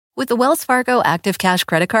With the Wells Fargo Active Cash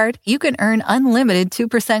Credit Card, you can earn unlimited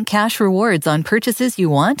 2% cash rewards on purchases you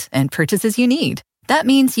want and purchases you need. That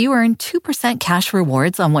means you earn 2% cash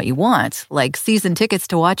rewards on what you want, like season tickets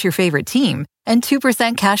to watch your favorite team, and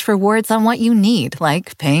 2% cash rewards on what you need,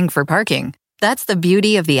 like paying for parking. That's the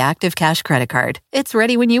beauty of the Active Cash Credit Card. It's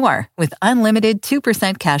ready when you are, with unlimited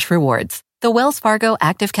 2% cash rewards. The Wells Fargo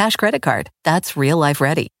Active Cash Credit Card. That's real life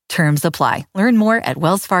ready. Terms apply. Learn more at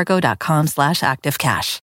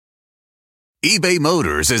wellsfargo.com/activecash. eBay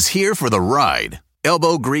Motors is here for the ride.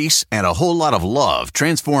 Elbow grease and a whole lot of love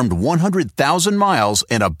transformed 100,000 miles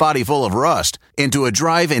and a body full of rust into a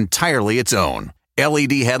drive entirely its own.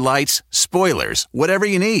 LED headlights, spoilers, whatever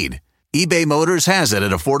you need. eBay Motors has it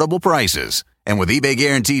at affordable prices. And with eBay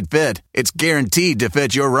Guaranteed Fit, it's guaranteed to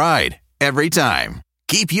fit your ride every time.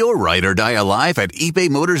 Keep your ride or die alive at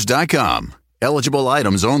ebaymotors.com. Eligible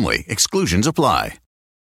items only. Exclusions apply.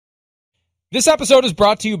 This episode is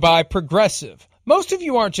brought to you by Progressive. Most of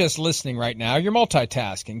you aren't just listening right now, you're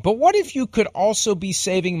multitasking. But what if you could also be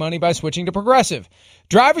saving money by switching to Progressive?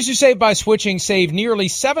 Drivers who save by switching save nearly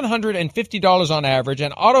 $750 on average,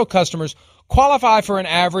 and auto customers qualify for an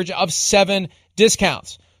average of 7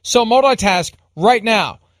 discounts. So multitask right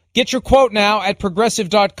now. Get your quote now at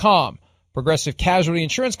Progressive.com. Progressive Casualty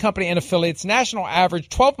Insurance Company and affiliates, national average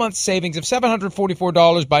 12-month savings of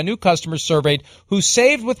 $744 by new customers surveyed who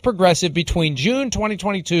saved with Progressive between June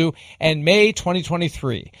 2022 and May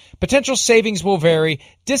 2023. Potential savings will vary.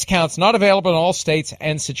 Discounts not available in all states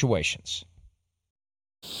and situations.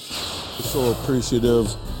 So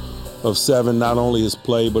appreciative of Seven, not only his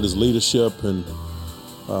play, but his leadership, and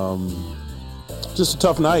just a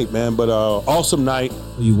tough night, man, but awesome night.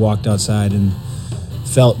 You walked outside and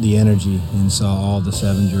felt the energy and saw all the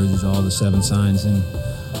 7 jerseys, all the 7 signs, and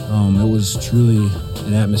it was truly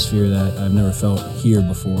an atmosphere that I've never felt here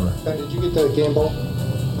before. Did you get the game ball?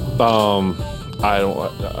 I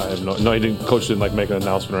have no, he didn't, coach didn't like make an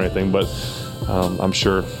announcement or anything, but I'm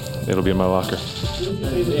sure it'll be in my locker.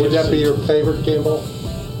 Would that be your favorite game ball?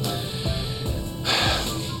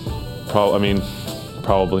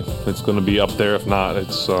 Probably. It's going to be up there. If not,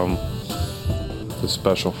 it's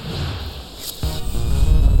special.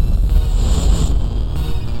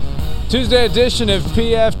 Tuesday edition of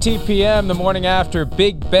PFTPM, the morning after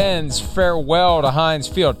Big Ben's farewell to Heinz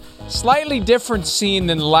Field. Slightly different scene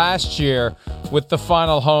than last year with the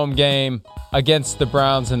final home game against the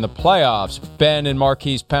Browns in the playoffs. Ben and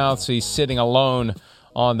Marquise Pouncey sitting alone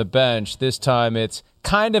on the bench. This time it's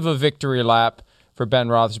kind of a victory lap for Ben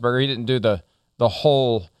Roethlisberger. He didn't do the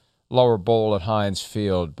whole lower bowl at Heinz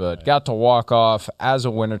Field, but got to walk off as a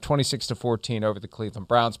winner, 26-14 over the Cleveland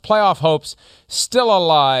Browns. Playoff hopes still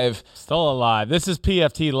alive. Still alive. This is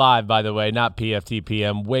PFT Live, by the way, not PFT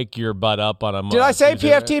PM. Wake your butt up on a Monday. Did I say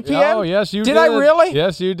PFT PM? Oh, yes, you did. Did I really?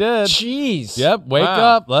 Yes, you did. Jeez. Yep, wake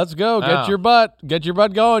up. Let's go. Get your butt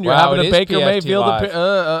going. You're having a Baker Mayfield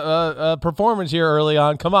performance here early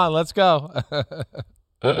on. Come on, let's go.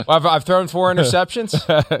 I've thrown 4 interceptions.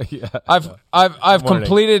 Yeah. I've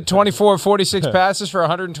completed 24 of 46 passes for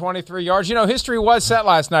 123 yards. You know, history was set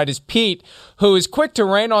last night, as Pete, who is quick to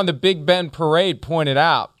rain on the Big Ben parade, pointed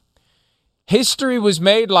out. History was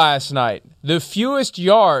made last night. The fewest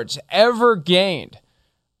yards ever gained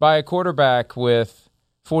by a quarterback with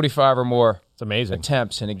 45 or more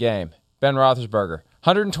attempts in a game. Ben Roethlisberger,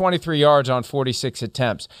 123 yards on 46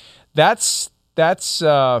 attempts. That's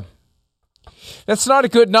not a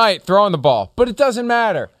good night throwing the ball, but it doesn't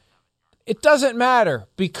matter. It doesn't matter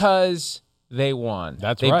because they won.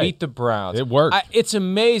 They beat the Browns. It worked. It's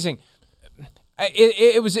amazing.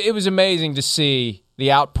 It was amazing to see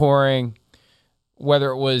the outpouring,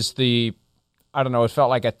 whether it was it felt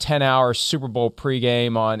like a 10-hour Super Bowl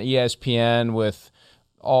pregame on ESPN with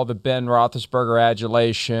all the Ben Roethlisberger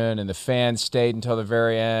adulation, and the fans stayed until the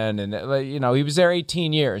very end. And, he was there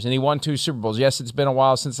 18 years, and he won 2 Super Bowls. Yes, it's been a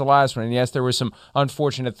while since the last one, and yes, there were some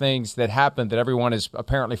unfortunate things that happened that everyone has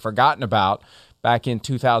apparently forgotten about back in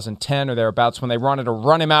 2010 or thereabouts when they wanted to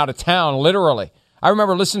run him out of town, literally. I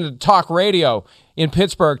remember listening to talk radio in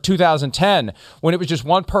Pittsburgh 2010 when it was just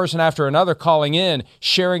one person after another calling in,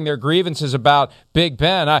 sharing their grievances about Big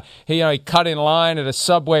Ben. He cut in line at a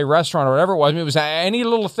Subway restaurant or whatever it was. I mean, it was any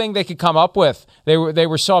little thing they could come up with. They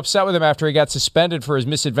were so upset with him after he got suspended for his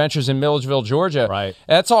misadventures in Milledgeville, Georgia. Right.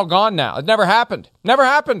 That's all gone now. It never happened. Never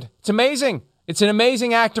happened. It's amazing. It's an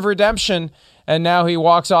amazing act of redemption, and now he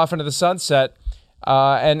walks off into the sunset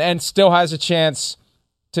and still has a chance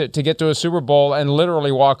to get to a Super Bowl and literally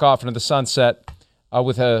walk off into the sunset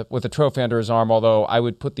with a trophy under his arm, although I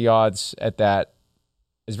would put the odds at that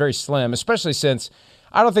as very slim, especially since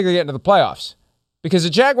I don't think they get into the playoffs. because the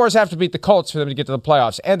Jaguars have to beat the Colts for them to get to the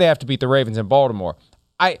playoffs, and they have to beat the Ravens in Baltimore.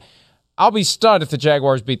 I'll be stunned if the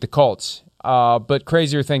Jaguars beat the Colts. But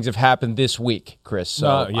crazier things have happened this week, Chris. So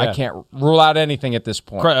I can't rule out anything at this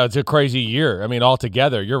point. It's a crazy year. I mean,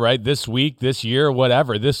 altogether, you're right. This week, this year,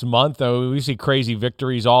 whatever, this month, we see crazy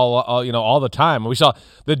victories all the time. We saw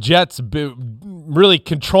the Jets really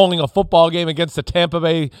controlling a football game against the Tampa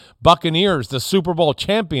Bay Buccaneers, the Super Bowl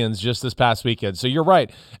champions, just this past weekend. So you're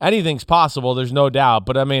right. Anything's possible. There's no doubt.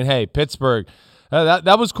 But I mean, hey, Pittsburgh.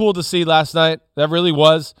 That was cool to see last night. That really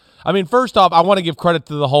was. I mean, first off, I want to give credit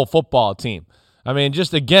to the whole football team. I mean,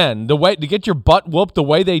 just again, the way to get your butt whooped the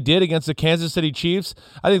way they did against the Kansas City Chiefs,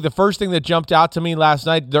 I think the first thing that jumped out to me last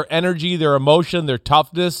night, their energy, their emotion, their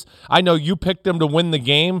toughness. I know you picked them to win the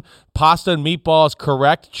game. Pasta and meatballs,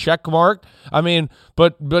 correct, check mark. I mean,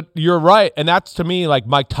 but you're right, and that's to me like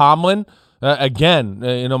Mike Tomlin.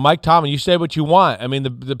 Mike Tomlin, you say what you want. I mean,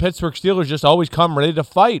 the Pittsburgh Steelers just always come ready to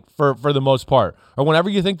fight for the most part. Or whenever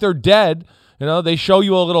you think they're dead, they show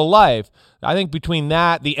you a little life. I think between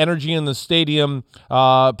that, the energy in the stadium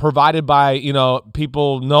provided by,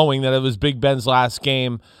 people knowing that it was Big Ben's last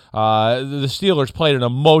game, the Steelers played an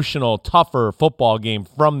emotional, tougher football game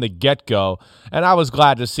from the get-go. And I was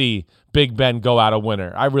glad to see Big Ben go out a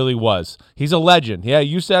winner. I really was. He's a legend. Yeah,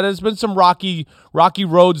 you said it's been some rocky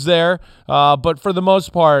roads there, but for the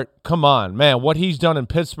most part, come on, man, what he's done in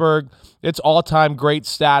Pittsburgh, it's all-time great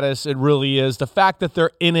status. It really is. The fact that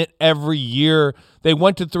they're in it every year, they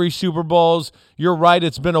went to 3 Super Bowls. You're right,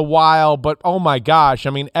 it's been a while, but oh my gosh, I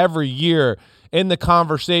mean, every year in the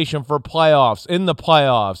conversation for playoffs, in the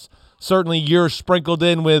playoffs, certainly years sprinkled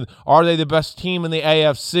in with, are they the best team in the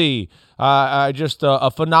AFC? Just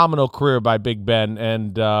a phenomenal career by Big Ben,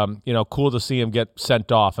 and cool to see him get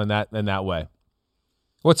sent off in that way.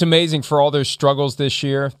 What's amazing for all their struggles this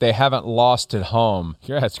year, they haven't lost at home.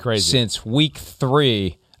 Yeah, that's crazy. Since week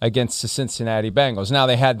 3 against the Cincinnati Bengals. Now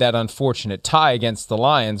they had that unfortunate tie against the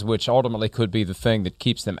Lions, which ultimately could be the thing that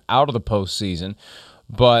keeps them out of the postseason,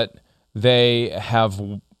 but they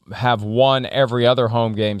have won every other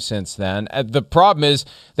home game since then. The problem is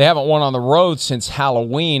they haven't won on the road since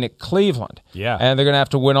Halloween at Cleveland. Yeah. And they're going to have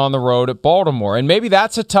to win on the road at Baltimore. And maybe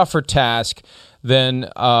that's a tougher task than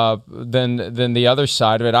the other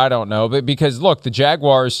side of it. I don't know. But because, look, the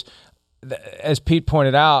Jaguars, as Pete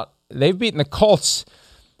pointed out, they've beaten the Colts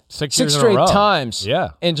six straight times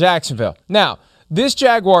in Jacksonville. Now, this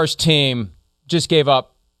Jaguars team just gave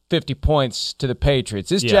up 50 points to the Patriots.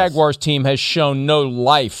 This Jaguars team has shown no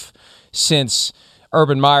life since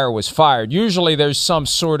Urban Meyer was fired. Usually there's some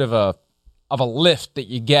sort of a lift that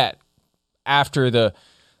you get after the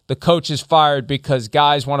coach is fired because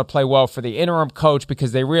guys want to play well for the interim coach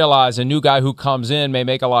because they realize a new guy who comes in may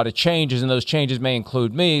make a lot of changes, and those changes may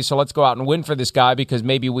include me, so let's go out and win for this guy because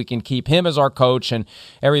maybe we can keep him as our coach and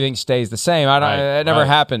everything stays the same. It never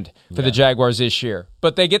happened for the Jaguars this year.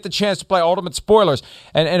 But they get the chance to play ultimate spoilers.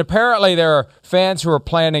 And apparently there are fans who are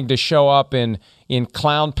planning to show up in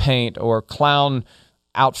clown paint or clown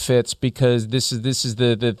outfits because this is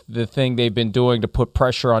the thing they've been doing to put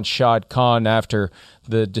pressure on Shad Khan after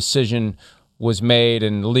the decision was made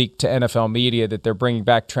and leaked to NFL media that they're bringing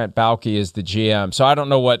back Trent Baalke as the GM. So I don't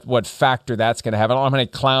know what factor that's going to have. I don't know how many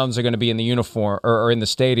clowns are going to be in the uniform or in the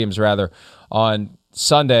stadiums rather on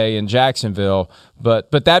Sunday in Jacksonville,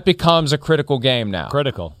 but that becomes a critical game now.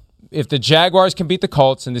 Critical. If the Jaguars can beat the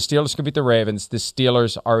Colts and the Steelers can beat the Ravens, the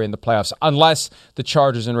Steelers are in the playoffs, unless the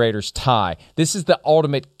Chargers and Raiders tie. This is the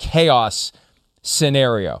ultimate chaos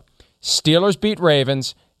scenario. Steelers beat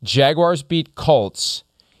Ravens, Jaguars beat Colts.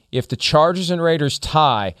 If the Chargers and Raiders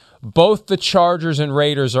tie, both the Chargers and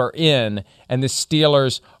Raiders are in and the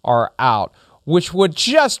Steelers are out, which would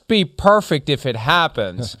just be perfect if it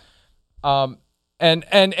happens.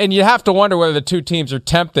 And you have to wonder whether the two teams are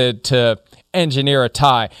tempted to engineer a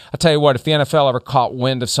tie. I'll tell you what, if the NFL ever caught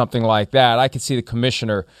wind of something like that, I could see the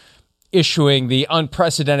commissioner issuing the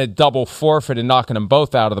unprecedented double forfeit and knocking them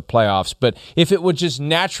both out of the playoffs. But if it would just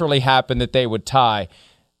naturally happen that they would tie,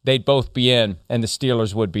 they'd both be in and the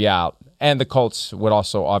Steelers would be out. And the Colts would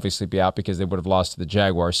also obviously be out because they would have lost to the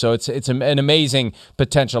Jaguars. So it's an amazing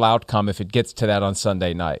potential outcome if it gets to that on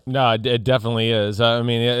Sunday night. No, it definitely is. I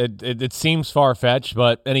mean, it seems far-fetched,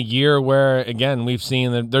 but in a year where, again, we've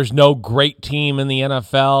seen that there's no great team in the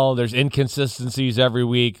NFL, there's inconsistencies every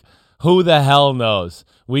week, who the hell knows?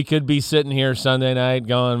 We could be sitting here Sunday night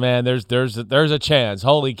going, man, there's a chance.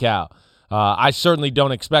 Holy cow. I certainly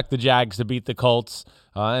don't expect the Jags to beat the Colts.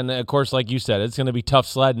 And, of course, like you said, it's going to be tough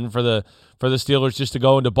sledding for the Steelers just to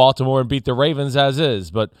go into Baltimore and beat the Ravens as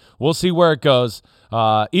is. But we'll see where it goes.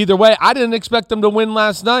 Either way, I didn't expect them to win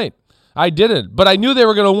last night. I didn't. But I knew they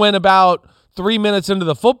were going to win about 3 minutes into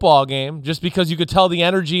the football game, just because you could tell the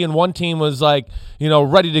energy in one team was like,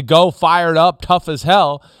 ready to go, fired up, tough as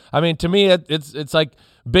hell. I mean, to me, it's like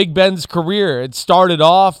Big Ben's career. It started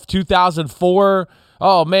off 2004.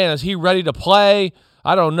 Oh, man, is he ready to play?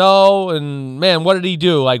 I don't know. And, man, what did he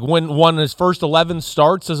do? Like, won his first 11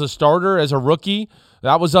 starts as a starter, as a rookie.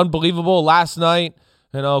 That was unbelievable. Last night,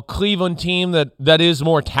 Cleveland team that is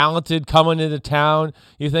more talented coming into town.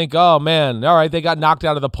 You think, oh, man, all right, they got knocked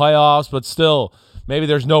out of the playoffs, but still, maybe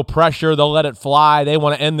there's no pressure. They'll let it fly. They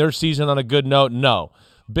want to end their season on a good note. No.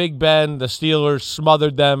 Big Ben, the Steelers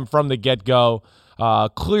smothered them from the get-go.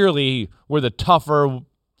 Clearly, we're the tougher,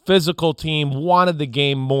 physical team, wanted the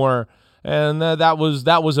game more, and that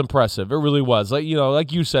was impressive. It really was.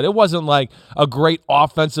 Like you said, it wasn't like a great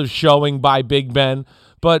offensive showing by Big Ben,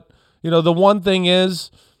 but the one thing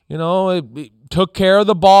is, it took care of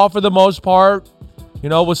the ball for the most part,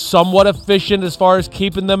 was somewhat efficient as far as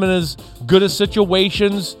keeping them in as good a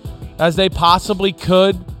situations as they possibly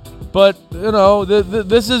could. But,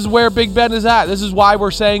 this is where Big Ben is at. This is why we're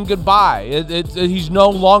saying goodbye. He's no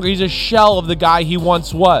longer, he's a shell of the guy he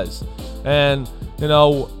once was. And,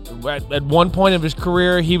 at one point of his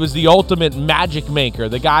career, he was the ultimate magic maker,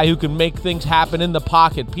 the guy who can make things happen in the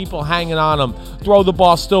pocket, people hanging on him, throw the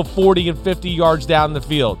ball still 40 and 50 yards down the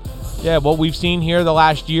field. Yeah, what we've seen here the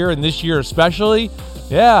last year and this year especially,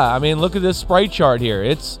 I mean, look at this sprite chart here.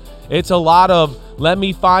 It's a lot of let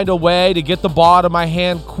me find a way to get the ball out of my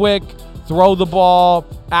hand quick, throw the ball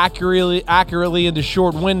accurately into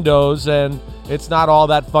short windows, and it's not all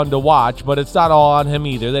that fun to watch, but it's not all on him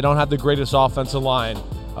either. They don't have the greatest offensive line.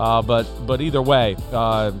 But either way,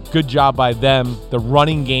 good job by them. The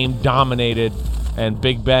running game dominated, and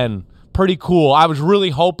Big Ben, pretty cool. I was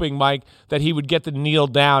really hoping, Mike, that he would get to kneel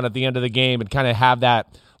down at the end of the game and kind of have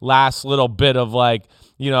that last little bit of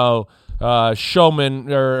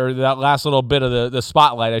showman, or that last little bit of the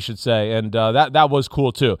spotlight, I should say, and that was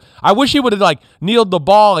cool too. I wish he would have kneeled the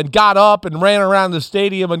ball and got up and ran around the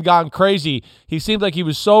stadium and gone crazy. He seemed like he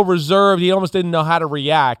was so reserved, he almost didn't know how to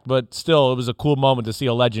react, but still, it was a cool moment to see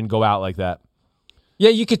a legend go out like that. Yeah,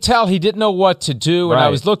 you could tell he didn't know what to do, and I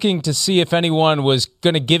was looking to see if anyone was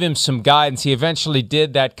going to give him some guidance. He eventually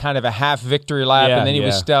did that kind of a half victory lap, and then he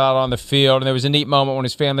was still out on the field, and there was a neat moment when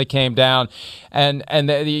his family came down, and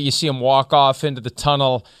you see him walk off into the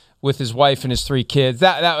tunnel with his wife and his 3 kids.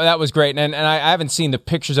 That was great, and I haven't seen the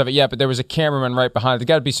pictures of it yet, but there was a cameraman right behind it.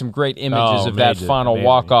 There got to be some great images of that final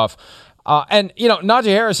walk-off. And Najee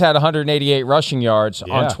Harris had 188 rushing yards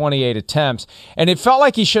on 28 attempts, and it felt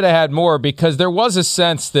like he should have had more, because there was a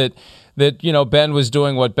sense that Ben was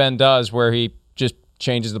doing what Ben does, where he just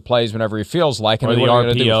changes the plays whenever he feels like. And or the what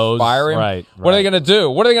are they RPOs. Do? Fire him? Right. What are they going to do?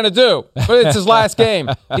 What are they going to do? But it's his last game.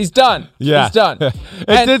 He's done. Yeah. He's done.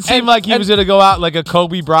 It did seem like he was going to go out like a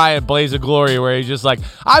Kobe Bryant blaze of glory, where he's just like,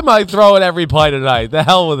 I might throw it every play tonight. The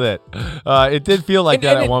hell with it. It did feel like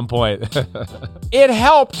that at one point. It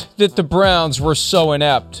helped that the Browns were so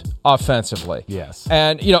inept offensively. Yes.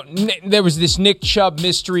 And, there was this Nick Chubb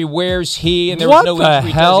mystery. Where's he? And there was no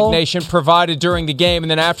injury designation provided during the game. And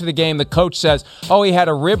then after the game, the coach says, oh, he had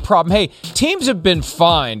a rib problem. Hey, teams have been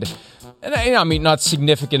fined. And I mean, not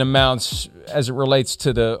significant amounts as it relates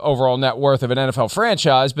to the overall net worth of an NFL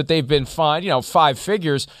franchise, but they've been fined, 5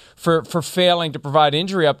 figures for failing to provide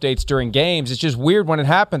injury updates during games. It's just weird when it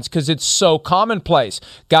happens because it's so commonplace.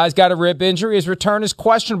 Guy's got a rib injury, his return is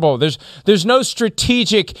questionable. There's no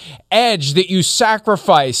strategic edge that you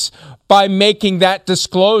sacrifice by making that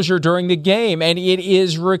disclosure during the game, and it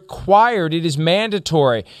is required. It is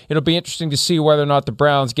mandatory. It'll be interesting to see whether or not the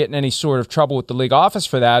Browns get in any sort of trouble with the league office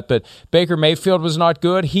for that, but Baker Mayfield was not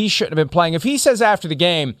good. He shouldn't have been playing. If he says after the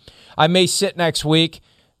game, I may sit next week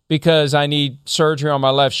because I need surgery on my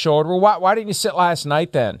left shoulder, well, why didn't you sit last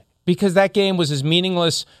night then? Because that game was as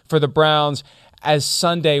meaningless for the Browns as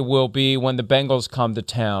Sunday will be when the Bengals come to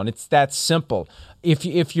town. It's that simple.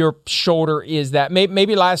 If your shoulder is that,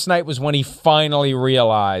 maybe last night was when he finally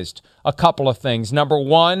realized a couple of things. Number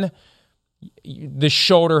one, the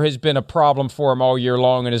shoulder has been a problem for him all year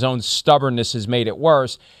long, and his own stubbornness has made it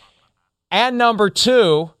worse. And number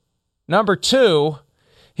two,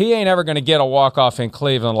 he ain't ever going to get a walk-off in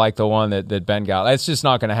Cleveland like the one that Ben got. That's just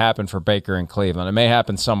not going to happen for Baker in Cleveland. It may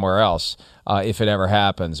happen somewhere else if it ever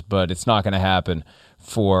happens, but it's not going to happen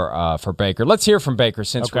for Baker. Let's hear from Baker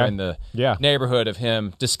since we're in the neighborhood of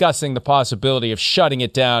him discussing the possibility of shutting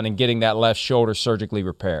it down and getting that left shoulder surgically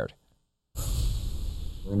repaired.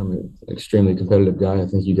 I'm an extremely competitive guy. I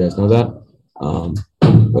think you guys know that.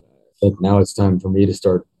 But I think now it's time for me to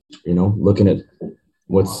start, looking at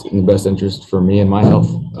what's in the best interest for me and my health.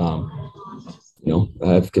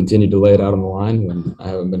 I've continued to lay it out on the line when I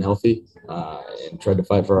haven't been healthy and tried to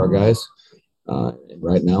fight for our guys. And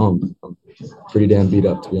right now, I'm pretty damn beat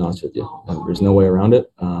up, to be honest with you. There's no way around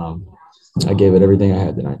it. I gave it everything I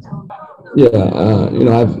had tonight. Yeah,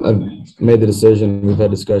 I've made the decision. We've had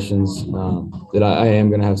discussions that I am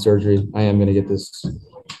going to have surgery. I am going to get this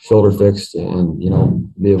shoulder fixed and,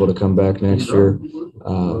 be able to come back next year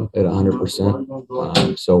at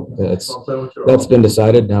 100%. So that's been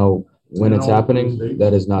decided. Now, when it's happening,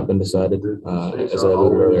 that has not been decided. As I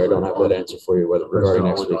alluded earlier, I don't have that answer for you regarding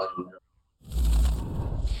next week.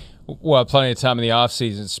 Well, plenty of time in the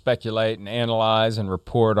offseason to speculate and analyze and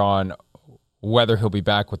report on whether he'll be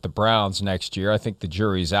back with the Browns next year. I think the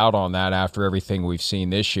jury's out on that after everything we've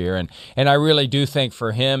seen this year. And I really do think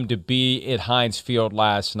for him to be at Heinz Field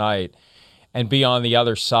last night and be on the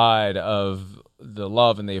other side of the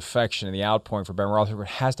love and the affection and the outpouring for Ben Roethlisberger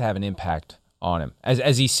has to have an impact on him.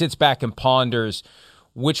 As he sits back and ponders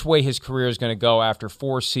which way his career is going to go after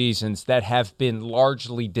 4 seasons that have been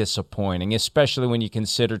largely disappointing, especially when you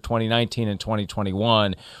consider 2019 and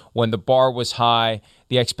 2021, when the bar was high,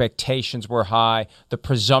 the expectations were high, the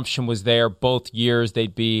presumption was there both years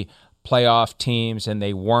they'd be playoff teams, and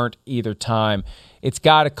they weren't either time. It's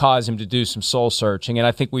got to cause him to do some soul searching, and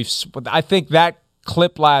I think that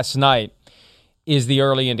clip last night is the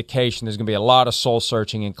early indication there's going to be a lot of soul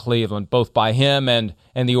searching in Cleveland, both by him and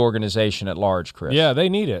the organization at large, Chris. Yeah, they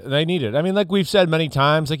need it. They need it. I mean, like we've said many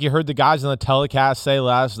times, like you heard the guys on the telecast say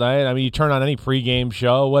last night, I mean, you turn on any pregame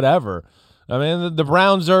show, whatever. I mean, the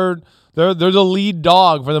Browns they're the lead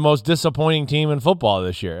dog for the most disappointing team in football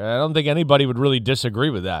this year. I don't think anybody would really disagree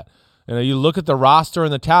with that. You look at the roster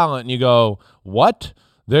and the talent and you go, what?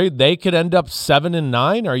 They could end up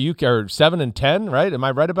 7-9. Or 7-10, right? Am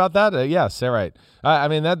I right about that? Yes, they're right. I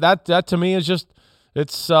mean that to me is just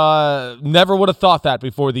never would have thought that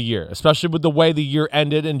before the year, especially with the way the year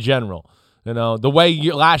ended in general. The way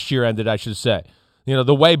last year ended, I should say.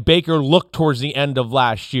 The way Baker looked towards the end of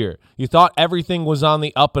last year. You thought everything was on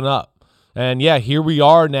the up and up, and yeah, here we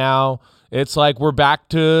are now. It's like we're back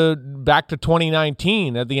to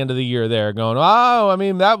 2019 at the end of the year there going, oh, I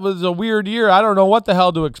mean, that was a weird year. I don't know what the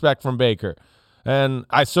hell to expect from Baker. And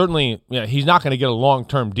I certainly, he's not going to get a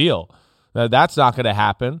long-term deal. That's not going to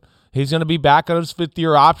happen. He's going to be back on his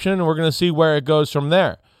 5th-year option, and we're going to see where it goes from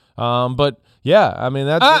there. But, yeah, I mean,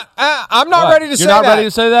 that's I'm not ready to say that. You're not ready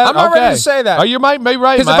to say that? I'm not ready to say that. Oh, you might be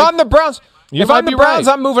right, because if I'm the Browns, right.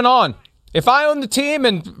 I'm moving on. If I own the team,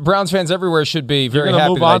 and Browns fans everywhere should be very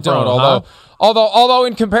happy that I don't, although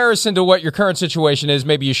in comparison to what your current situation is,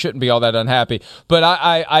 maybe you shouldn't be all that unhappy. But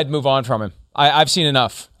I'd move on from him. I've seen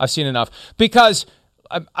enough. Because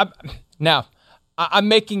I'm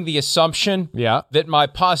making the assumption that my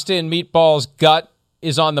pasta and meatballs gut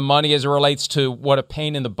is on the money as it relates to what a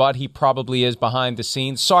pain in the butt he probably is behind the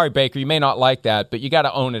scenes. Sorry, Baker, you may not like that, but you got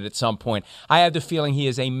to own it at some point. I have the feeling he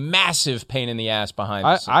is a massive pain in the ass behind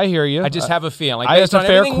the scenes. I hear you. I just have a feeling. It's a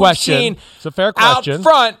fair question. It's a fair question. Out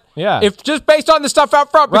front, if just based on the stuff out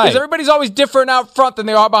front, because everybody's always different out front than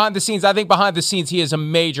they are behind the scenes. I think behind the scenes he is a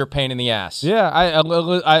major pain in the ass. Yeah,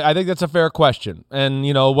 I think that's a fair question. And,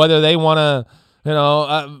 whether they want to,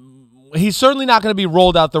 he's certainly not going to be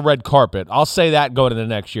rolled out the red carpet. I'll say that going into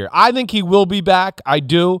next year. I think he will be back. I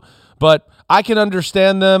do. But I can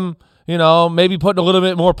understand them, maybe putting a little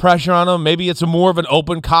bit more pressure on him. Maybe it's more of an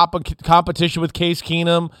open competition with Case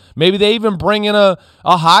Keenum. Maybe they even bring in a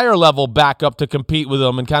higher level backup to compete with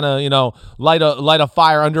him and kind of, light a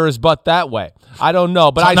fire under his butt that way. I don't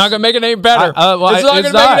know, but it's not going to make it any better. It's not going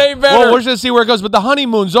to make it any better. Well, we're just going to see where it goes. But the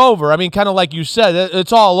honeymoon's over. I mean, kind of like you said,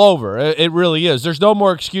 it's all over. It really is. There's no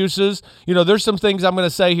more excuses. There's some things I'm going to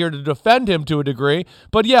say here to defend him to a degree.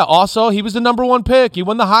 But yeah, also he was the number 1 pick. He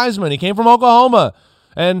won the Heisman. He came from Oklahoma.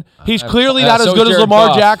 And he's clearly not as good as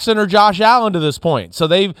Lamar Jackson or Josh Allen to this point. So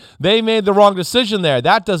they made the wrong decision there.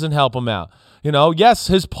 That doesn't help him out. Yes,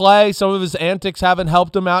 his play, some of his antics haven't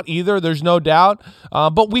helped him out either. There's no doubt.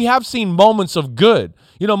 But we have seen moments of good.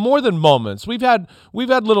 More than moments. We've had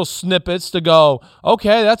little snippets to go,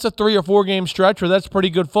 okay, that's a 3 or 4 game stretch, or that's pretty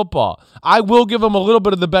good football. I will give him a little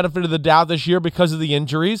bit of the benefit of the doubt this year because of the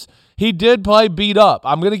injuries. He did play beat up.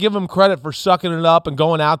 I'm going to give him credit for sucking it up and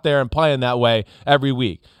going out there and playing that way every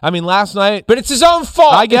week. I mean, last night... But it's his own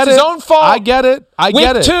fault. I get it. It's his own fault. I get it.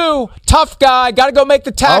 Week 2, tough guy, got to go make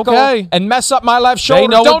the tackle and mess up my left shoulder. They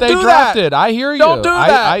know what they drafted. I hear you. Don't do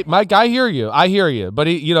that. Mike, I hear you. But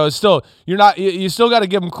still, you still got to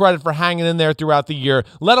give him credit for hanging in there throughout the year,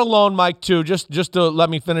 let alone Mike too. Just to let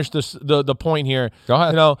me finish the point here. Go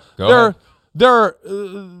ahead. Go ahead.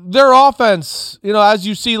 Their offense, as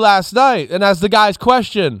you see last night, and as the guys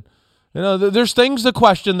question, You know, there's things to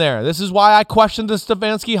question there. This is why I questioned the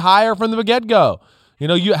Stefanski hire from the get-go. You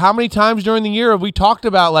know, how many times during the year have we talked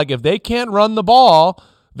about, like, if they can't run the ball,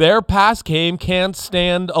 their pass game can't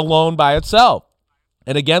stand alone by itself.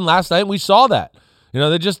 And again, last night we saw that. You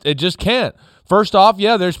know, it just can't. First off,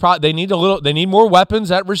 yeah, they need more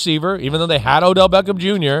weapons at receiver, even though they had Odell Beckham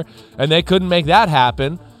Jr. and they couldn't make that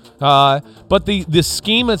happen. But the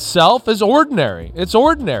scheme itself is ordinary. It's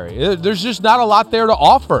ordinary. There's just not a lot there to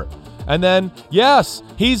offer. And then, yes,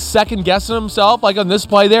 he's second-guessing himself, like on this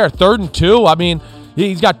play there, 3rd and 2. I mean,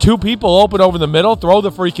 he's got 2 people open over the middle, throw the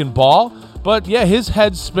freaking ball. But, yeah, his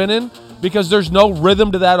head's spinning because there's no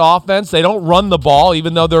rhythm to that offense. They don't run the ball,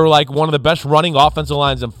 even though they're like one of the best running offensive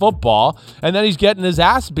lines in football. And then he's getting his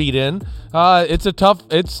ass beat in.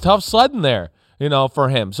 It's tough sledding there, you know, for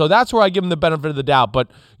him. So that's where I give him the benefit of the doubt. But,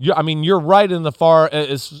 you're right in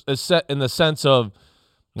the sense of,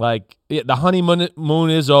 like, the honeymoon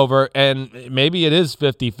is over, and maybe it is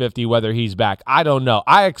 50-50 whether he's back. I don't know.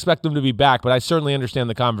 I expect him to be back, but I certainly understand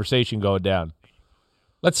the conversation going down.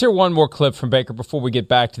 Let's hear one more clip from Baker before we get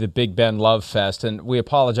back to the Big Ben Love Fest. And we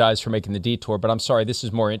apologize for making the detour, but I'm sorry, this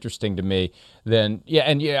is more interesting to me than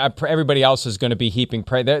everybody else is going to be heaping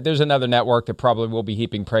praise. There's another network that probably will be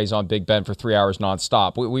heaping praise on Big Ben for 3 hours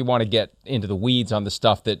nonstop. We want to get into the weeds on the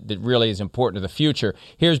stuff that really is important to the future.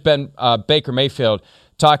 Here's Baker Mayfield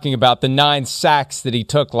talking about the 9 sacks that he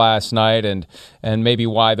took last night and maybe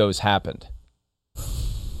why those happened.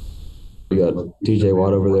 We got TJ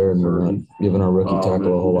Watt over there, and we're giving our rookie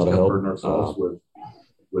tackle a whole lot of help. It's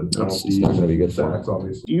not going to be good for him.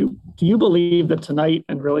 Do you believe that tonight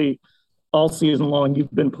and really all season long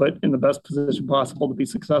you've been put in the best position possible to be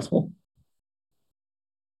successful?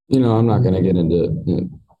 You know, I'm not going to get into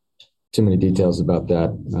too many details about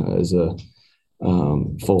that as a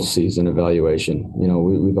full season evaluation. You know,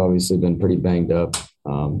 we've obviously been pretty banged up.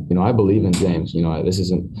 You know, I believe in James. You know, this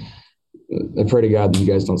isn't. I pray to God that you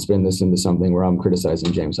guys don't spin this into something where I'm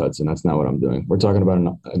criticizing James Hudson. That's not what I'm doing. We're talking about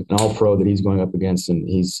an all-pro that he's going up against, and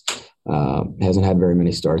he's hasn't had very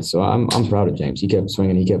many starts. So I'm proud of James. He kept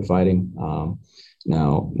swinging. He kept fighting.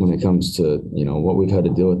 Now, when it comes to, you know, what we've had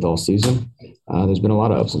to deal with all season, there's been a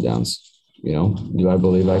lot of ups and downs. You know, do I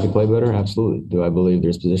believe I could play better? Absolutely. Do I believe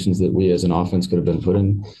there's positions that we as an offense could have been put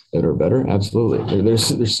in that are better? Absolutely.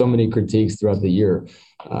 There's so many critiques throughout the year.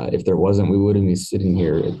 If there wasn't, we wouldn't be sitting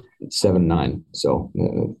here at 7-9. So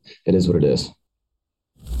it is what it is.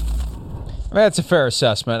 That's a fair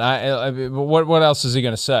assessment. What else is he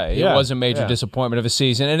going to say? Yeah, it was a major disappointment of a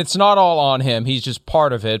season, and it's not all on him. He's just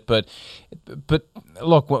part of it. But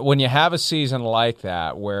look, when you have a season like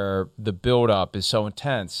that where the buildup is so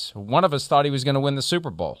intense, one of us thought he was going to win the Super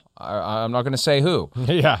Bowl. I'm not going to say who.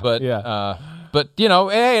 But you know,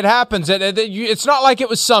 hey, it happens. It's not like it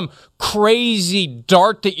was some crazy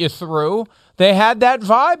dart that you threw. They had that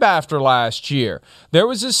vibe after last year. There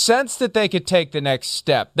was a sense that they could take the next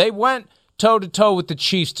step. They went toe-to-toe with the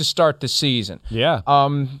Chiefs to start the season. Yeah.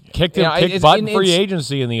 Kicked butt in free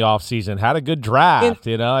agency in the offseason. Had a good draft,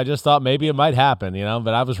 you know. I just thought maybe it might happen, you know,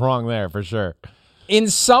 but I was wrong there for sure. In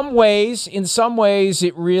some ways,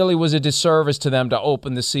 it really was a disservice to them to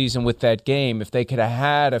open the season with that game. If they could have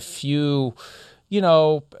had a few, you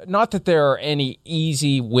know, not that there are any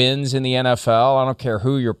easy wins in the NFL. I don't care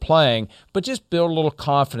who you're playing, but just build a little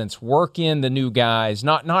confidence, work in the new guys,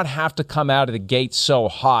 not have to come out of the gate so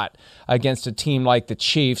hot against a team like the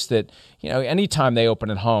Chiefs that, you know, anytime they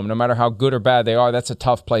open at home, no matter how good or bad they are, that's a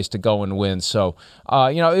tough place to go and win. So,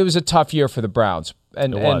 you know, it was a tough year for the Browns.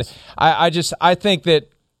 And I think that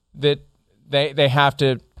they have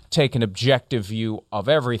to take an objective view of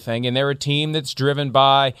everything, and they're a team that's driven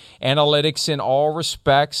by analytics in all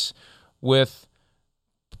respects, with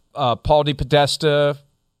Paul DePodesta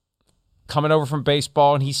coming over from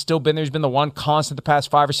baseball, and he's still been there. He's been the one constant the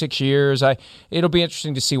past 5 or 6 years. It'll be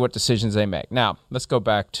interesting to see what decisions they make. Now, let's go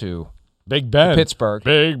back to Big Ben. Pittsburgh.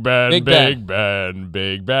 Big Ben.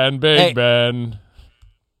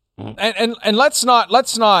 And let's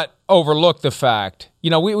not overlook the fact, you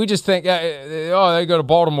know, we just think, they go to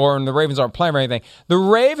Baltimore and the Ravens aren't playing or anything. The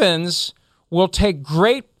Ravens will take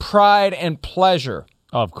great pride and pleasure,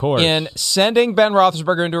 of course, in sending Ben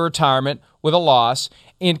Roethlisberger into retirement with a loss,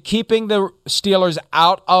 in keeping the Steelers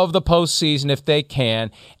out of the postseason if they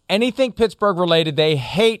can. Anything Pittsburgh related, they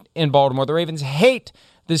hate in Baltimore. The Ravens hate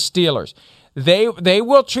the Steelers. They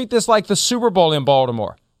will treat this like the Super Bowl in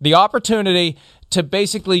Baltimore. The opportunity to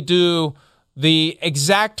basically do the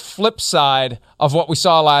exact flip side of what we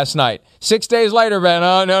saw last night. 6 days later, Ben,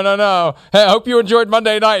 no. Hey, I hope you enjoyed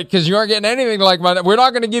Monday night, because you aren't getting anything like Monday. We're not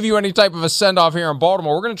going to give you any type of a send-off here in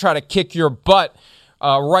Baltimore. We're going to try to kick your butt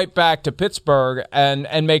right back to Pittsburgh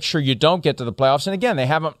and make sure you don't get to the playoffs. And again, they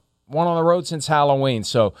haven't won on the road since Halloween,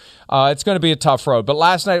 so it's going to be a tough road. But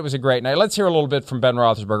last night was a great night. Let's hear a little bit from Ben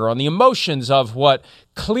Roethlisberger on the emotions of what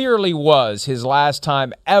clearly was his last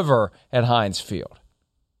time ever at Heinz Field.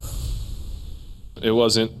 It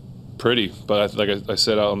wasn't pretty, but like I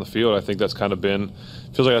said out on the field, I think that's kind of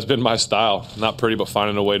feels like that's been my style. Not pretty, but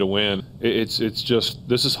finding a way to win. It's just,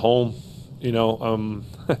 this is home, you know.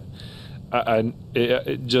 I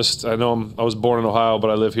know I was born in Ohio, but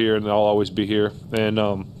I live here and I'll always be here. And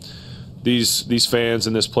these fans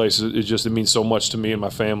in this place, it means so much to me and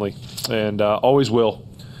my family, and always will.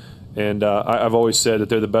 And I've always said that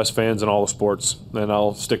they're the best fans in all the sports, and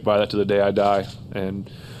I'll stick by that to the day I die.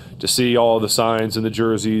 And to see all the signs and the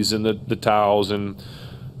jerseys and the towels, and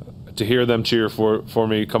to hear them cheer for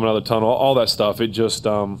me coming out of the tunnel, all that stuff, it just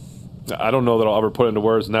I don't know that I'll ever put it into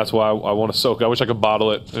words, and that's why I want to soak it. I wish I could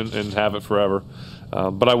bottle it and have it forever,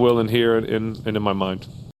 but I will in here and in my mind.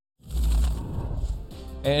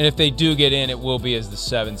 And if they do get in, it will be as the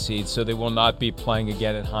 7th seed, so they will not be playing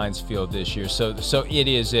again at Heinz Field this year. So it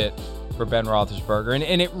is it for Ben Roethlisberger,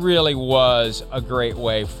 and it really was a great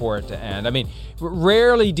way for it to end. I mean,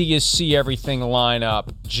 rarely do you see everything line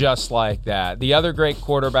up just like that. The other great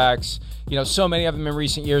quarterbacks, you know, so many of them in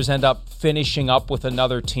recent years end up finishing up with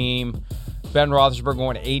another team. Ben Roethlisberger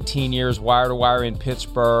going 18 years wire to wire in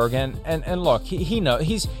Pittsburgh, and look, he knows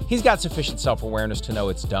he's got sufficient self-awareness to know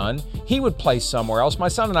it's done. He would play somewhere else. My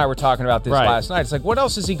son and I were talking about this last night. It's like, what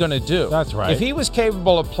else is he going to do? That's right. If he was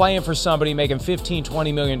capable of playing for somebody, making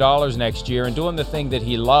 $15-20 million next year, and doing the thing that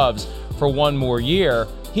he loves for one more year,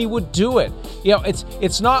 he would do it. You know,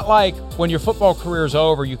 it's not like when your football career is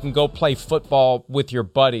over, you can go play football with your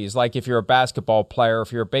buddies. Like if you're a basketball player,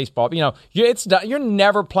 if you're a baseball, you know, it's done. You're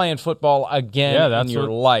never playing football again in your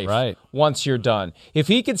life once you're done. If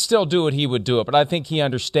he could still do it, he would do it. But I think he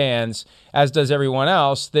understands, as does everyone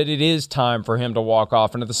else, that it is time for him to walk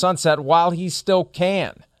off into the sunset while he still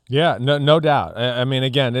can. Yeah, no doubt. I mean,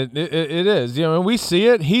 again, it is. You know, we see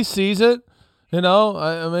it. He sees it. You know,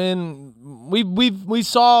 I mean, we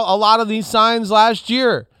saw a lot of these signs last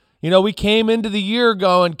year. You know, we came into the year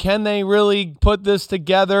going, can they really put this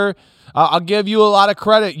together? I'll give you a lot of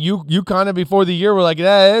credit. You kind of before the year were like,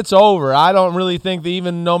 it's over. I don't really think that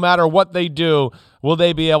even no matter what they do, will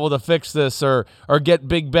they be able to fix this or get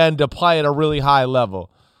Big Ben to play at a really high level?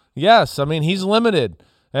 Yes, I mean, he's limited.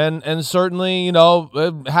 And certainly, you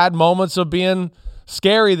know, had moments of being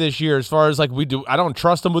scary this year as far as like I don't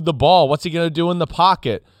trust him with the ball. What's he going to do in the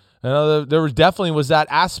pocket? You know, there was that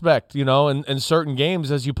aspect, you know, in certain games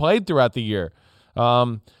as you played throughout the year.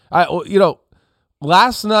 Last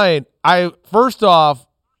night I first off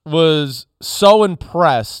was so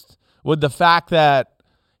impressed with the fact that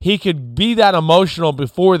he could be that emotional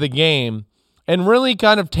before the game and really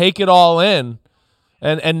kind of take it all in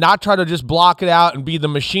and not try to just block it out and be the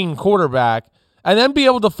machine quarterback. And then be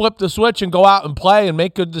able to flip the switch and go out and play and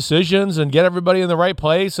make good decisions and get everybody in the right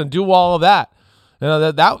place and do all of that. You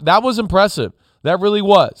know, that was impressive. That really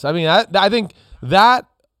was. I mean, I think that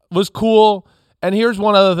was cool. And here's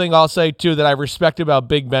one other thing I'll say, too, that I respect about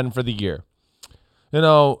Big Ben for the year. You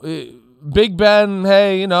know, Big Ben,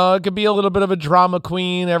 hey, you know, it could be a little bit of a drama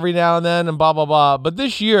queen every now and then and blah, blah, blah. But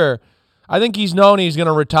this year, I think he's known he's going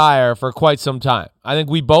to retire for quite some time. I think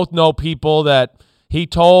we both know people that he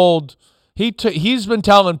told... He's been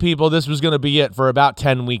telling people this was going to be it for about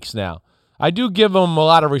 10 weeks now. I do give him a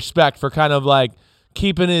lot of respect for kind of like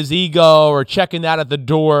keeping his ego or checking that at the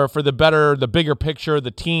door for the bigger picture of the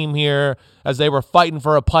team here as they were fighting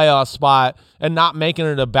for a playoff spot and not making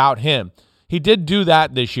it about him. He did do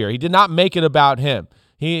that this year. He did not make it about him.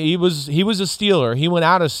 He was a Steeler. He went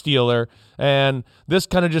out a Steeler, and this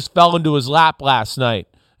kind of just fell into his lap last night.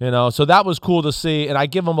 You know, so that was cool to see, and I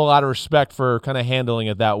give him a lot of respect for kind of handling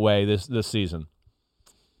it that way this season.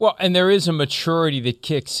 Well, and there is a maturity that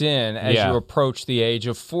kicks in as you approach the age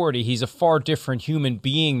of 40. He's a far different human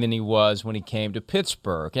being than he was when he came to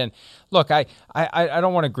Pittsburgh. And look, I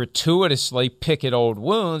don't want to gratuitously pick at old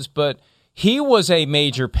wounds, but he was a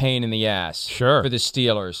major pain in the ass for the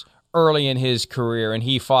Steelers early in his career, and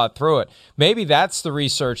he fought through it. Maybe that's the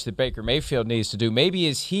research that Baker Mayfield needs to do. Maybe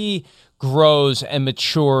as he grows and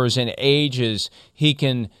matures and ages, he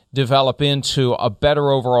can develop into a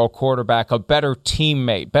better overall quarterback, a better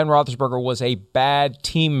teammate. Ben Roethlisberger was a bad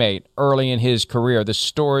teammate early in his career. The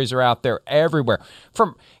stories are out there everywhere.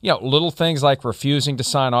 From, you know, little things like refusing to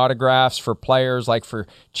sign autographs for players, like for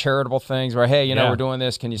charitable things where, hey, you know, we're doing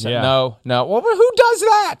this. Can you say no? Well, who does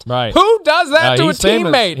that? Right. Who does that to a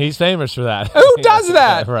teammate? He's famous for that. Who does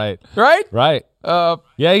that? Right. Right? Right.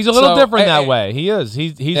 Yeah, he's a little different that way. He is.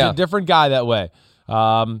 He's a different guy that way.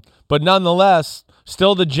 But nonetheless,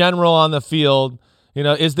 still the general on the field,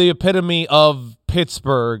 is the epitome of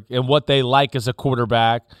Pittsburgh and what they like as a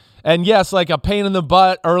quarterback. And yes, like a pain in the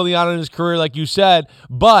butt early on in his career, like you said,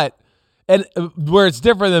 but where it's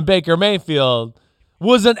different than Baker Mayfield,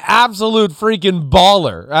 was an absolute freaking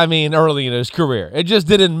baller. I mean, early in his career, it just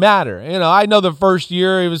didn't matter. I know the first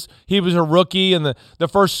year he was a rookie, and the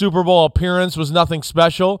first Super Bowl appearance was nothing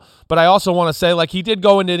special. But I also want to say, like, he did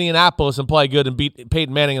go into Indianapolis and play good and beat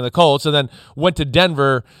Peyton Manning and the Colts, and then went to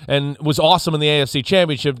Denver and was awesome in the AFC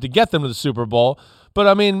Championship to get them to the Super Bowl. But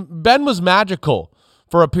I mean, Ben was magical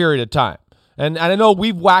for a period of time. And I know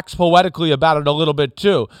we've waxed poetically about it a little bit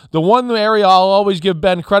too. The one area I'll always give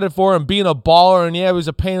Ben credit for, and being a baller, and he was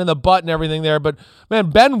a pain in the butt and everything there, but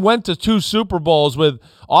man, Ben went to 2 Super Bowls with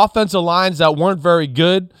offensive lines that weren't very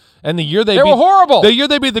good. And the year they were horrible. The year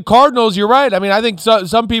they beat the Cardinals, you're right. I mean, I think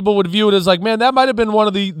some people would view it as like, man, that might have been one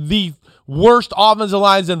of the worst offensive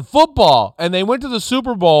lines in football. And they went to the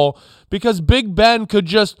Super Bowl because Big Ben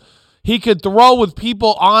he could throw with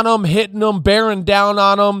people on him, hitting them, bearing down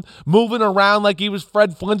on him, moving around like he was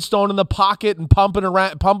Fred Flintstone in the pocket and pumping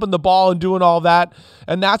the ball and doing all that.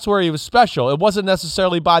 And that's where he was special. It wasn't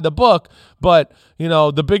necessarily by the book, but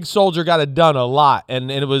the big soldier got it done a lot. And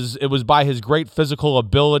it was by his great physical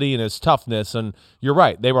ability and his toughness. And you're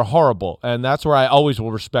right, they were horrible. And that's where I always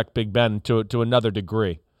will respect Big Ben to another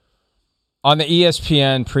degree. On the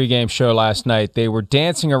ESPN pregame show last night, they were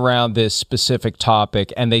dancing around this specific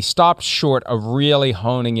topic, and they stopped short of really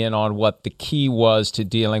honing in on what the key was to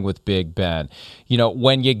dealing with Big Ben.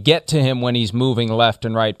 When you get to him when he's moving left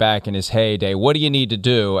and right back in his heyday, what do you need to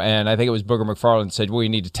do? And I think it was Booger McFarland said, well, you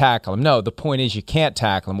need to tackle him. No, the point is you can't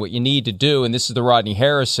tackle him. What you need to do, and this is the Rodney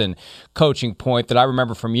Harrison coaching point that I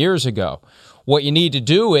remember from years ago, what you need to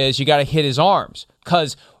do is you got to hit his arms,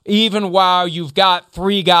 because even while you've got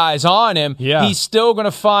 3 guys on him, he's still going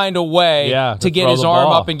to find a way to get his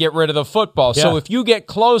arm up and get rid of the football. Yeah. So if you get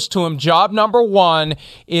close to him, job number 1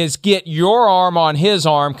 is get your arm on his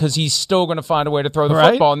arm, because he's still going to find a way to throw the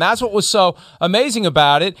football. And that's what was so amazing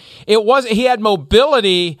about it. He had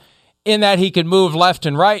mobility in that he could move left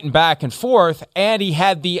and right and back and forth, and he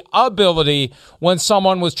had the ability when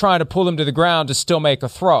someone was trying to pull him to the ground to still make a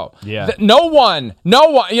throw. Yeah. No one,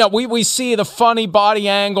 we see the funny body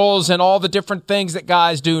angles and all the different things that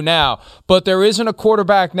guys do now, but there isn't a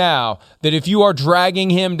quarterback now that if you are dragging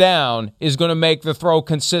him down is going to make the throw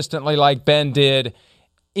consistently like Ben did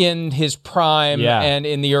in his prime and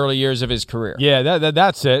in the early years of his career. Yeah,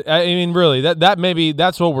 that's it. I mean, really, that maybe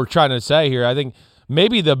that's what we're trying to say here. I think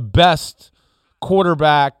maybe the best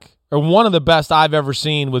quarterback, or one of the best I've ever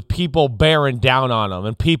seen, with people bearing down on him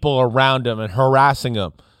and people around him and harassing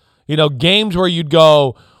him. Games where you'd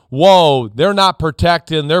go, whoa, they're not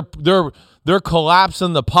protecting, they're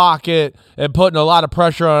collapsing the pocket and putting a lot of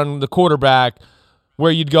pressure on the quarterback,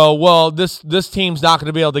 where you'd go, well, this team's not going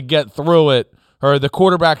to be able to get through it, or the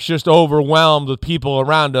quarterback's just overwhelmed with people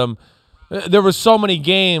around him. There were so many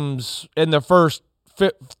games in the first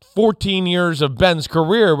 14 years of Ben's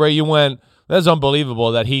career where you went, that's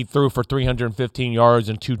unbelievable that he threw for 315 yards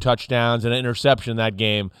and 2 touchdowns and an interception that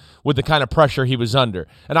game with the kind of pressure he was under.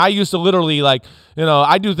 And I used to literally, I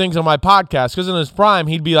do things on my podcast, because in his prime,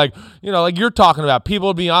 he'd be like, like you're talking about, people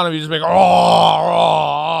would be on him, he'd just be like,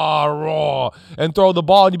 raw, and throw the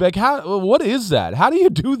ball, and you'd be like, what is that? How do you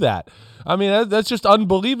do that? I mean, that's just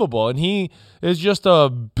unbelievable. And he is just a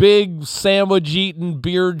big sandwich-eating,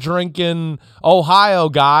 beer-drinking Ohio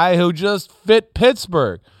guy who just fit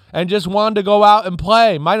Pittsburgh and just wanted to go out and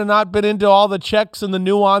play. Might have not been into all the checks and the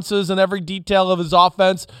nuances and every detail of his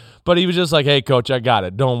offense, but he was just like, hey, coach, I got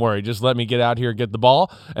it. Don't worry. Just let me get out here, get the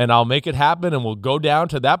ball, and I'll make it happen, and we'll go down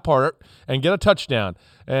to that part and get a touchdown.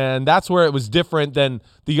 And that's where it was different than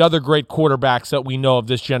the other great quarterbacks that we know of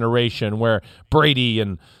this generation, where Brady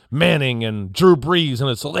and Manning and Drew Brees, and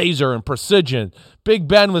it's laser and precision. Big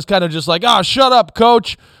Ben was kind of just like, shut up,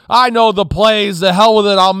 coach. I know the plays. The hell with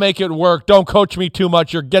it. I'll make it work. Don't coach me too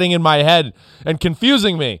much. You're getting in my head and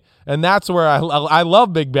confusing me. And that's where I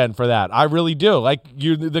love Big Ben for that. I really do. Like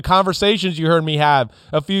the conversations you heard me have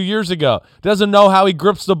a few years ago. Doesn't know how he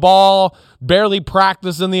grips the ball, barely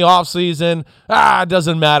practice in the offseason. It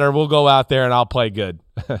doesn't matter. We'll go out there and I'll play good.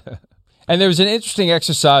 And there was an interesting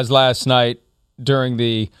exercise last night during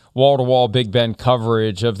the wall-to-wall Big Ben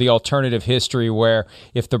coverage of the alternative history, where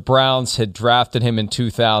if the Browns had drafted him in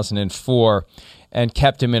 2004 and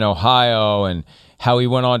kept him in Ohio, and how he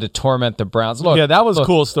went on to torment the Browns. Look, that was a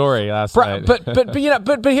cool story last night. But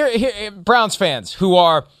here Browns fans who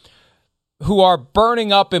are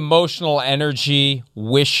burning up emotional energy,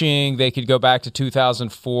 wishing they could go back to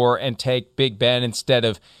 2004 and take Big Ben instead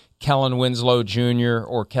of Kellen Winslow Jr.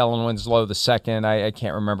 or Kellen Winslow II. I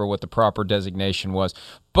can't remember what the proper designation was.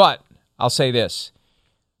 But I'll say this.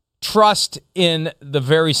 Trust in the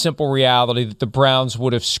very simple reality that the Browns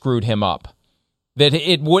would have screwed him up. That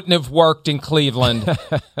it wouldn't have worked in Cleveland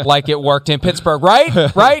like it worked in Pittsburgh,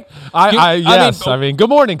 right? Right? Yes. I mean, good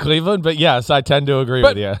morning, Cleveland. But yes, I tend to agree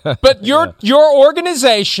with you. But your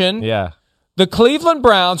organization, the Cleveland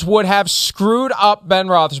Browns, would have screwed up Ben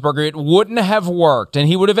Roethlisberger. It wouldn't have worked, and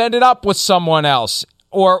he would have ended up with someone else,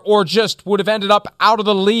 or just would have ended up out of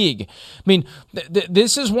the league. I mean,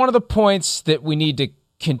 this is one of the points that we need to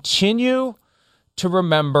continue to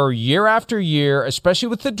remember year after year, especially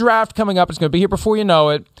with the draft coming up. It's going to be here before you know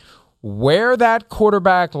it. Where that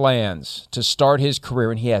quarterback lands to start his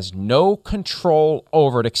career, and he has no control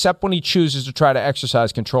over it, except when he chooses to try to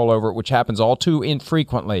exercise control over it, which happens all too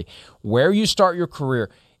infrequently. Where you start your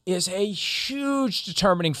career is a huge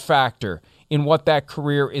determining factor in what that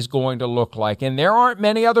career is going to look like. And there aren't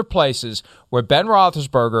many other places where Ben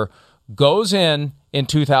Roethlisberger goes in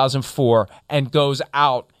 2004 and goes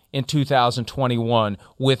out in 2021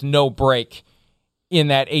 with no break in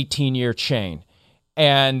that 18-year chain.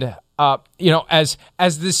 And, as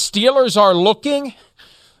the Steelers are looking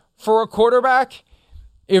for a quarterback,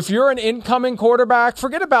 if you're an incoming quarterback,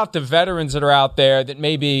 forget about the veterans that are out there that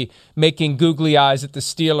may be making googly eyes at the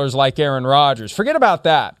Steelers like Aaron Rodgers. Forget about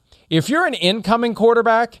that. If you're an incoming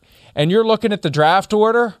quarterback and you're looking at the draft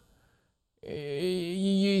order,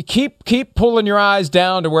 you keep pulling your eyes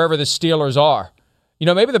down to wherever the Steelers are.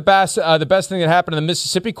 Maybe the best thing that happened to the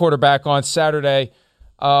Mississippi quarterback on Saturday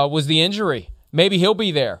was the injury. Maybe he'll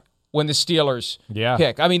be there when the Steelers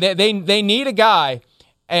pick. I mean, they need a guy,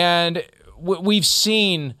 and we've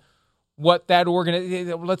seen what that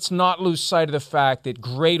organization. Let's not lose sight of the fact that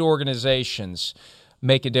great organizations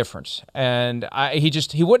make a difference. And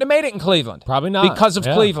he wouldn't have made it in Cleveland. Probably not. Because of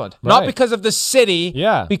Cleveland. Right. Not because of the city.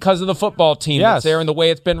 Yeah. Because of the football team that's there and the way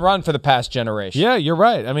it's been run for the past generation. Yeah, you're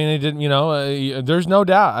right. I mean, it didn't, there's no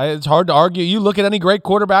doubt. It's hard to argue. You look at any great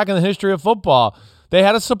quarterback in the history of football, they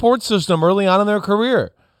had a support system early on in their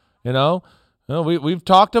career. We've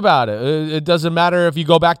talked about it. It doesn't matter if you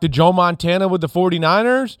go back to Joe Montana with the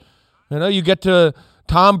 49ers. You get to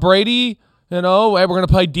Tom Brady. Hey, we're going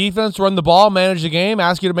to play defense, run the ball, manage the game,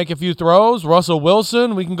 ask you to make a few throws. Russell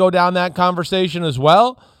Wilson, we can go down that conversation as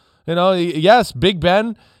well. Yes, Big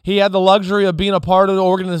Ben, he had the luxury of being a part of the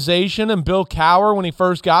organization, and Bill Cowher, when he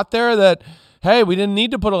first got there, that, hey, we didn't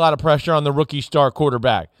need to put a lot of pressure on the rookie star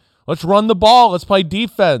quarterback. Let's run the ball. Let's play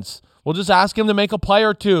defense. We'll just ask him to make a play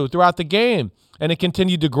or two throughout the game. And it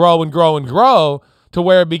continued to grow and grow and grow to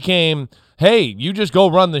where it became, hey, you just go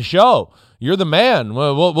run the show. You're the man.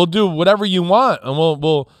 We'll do whatever you want, and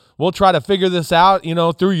we'll try to figure this out,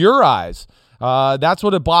 through your eyes. That's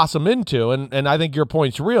what it blossomed into, and I think your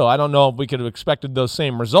point's real. I don't know if we could have expected those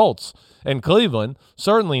same results in Cleveland.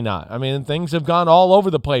 Certainly not. I mean, things have gone all over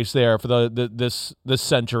the place there for this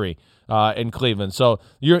century in Cleveland. So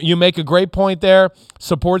you make a great point there.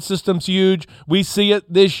 Support system's huge. We see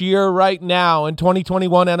it this year right now in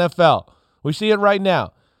 2021 NFL. We see it right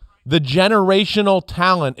now. The generational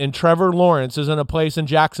talent in Trevor Lawrence is in a place in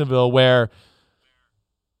Jacksonville where,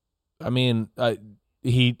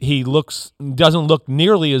 he doesn't look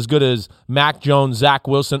nearly as good as Mac Jones, Zach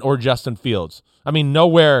Wilson, or Justin Fields.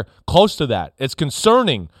 Nowhere close to that. It's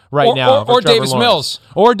concerning right now. Or Davis Mills.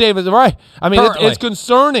 Or Davis, right. It's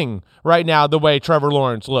concerning right now the way Trevor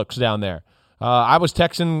Lawrence looks down there. I was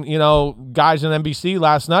texting, guys on NBC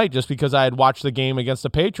last night just because I had watched the game against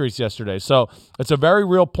the Patriots yesterday. So it's a very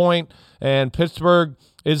real point, and Pittsburgh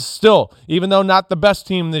is still, even though not the best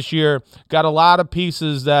team this year, got a lot of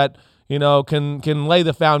pieces that, can lay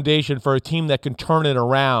the foundation for a team that can turn it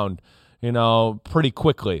around, pretty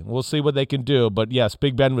quickly. We'll see what they can do. But, yes,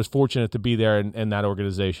 Big Ben was fortunate to be there in that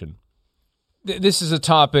organization. This is a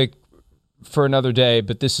topic for another day,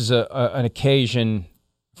 but this is an occasion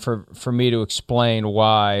for me to explain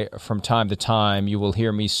why from time to time you will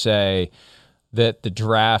hear me say that the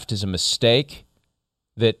draft is a mistake,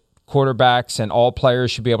 that quarterbacks and all players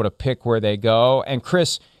should be able to pick where they go. And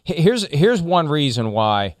Chris, here's one reason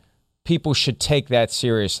why people should take that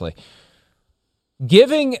seriously.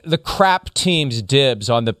 Giving the crap teams dibs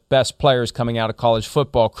on the best players coming out of college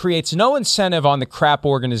football creates no incentive on the crap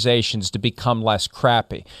organizations to become less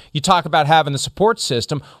crappy. You talk about having the support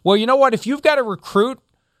system. Well, you know what? If you've got to recruit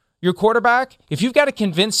your quarterback, if you've got to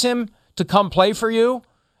convince him to come play for you,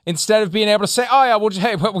 instead of being able to say,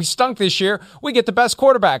 we stunk this year, we get the best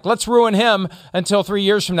quarterback. Let's ruin him until 3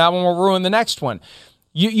 years from now when we'll ruin the next one.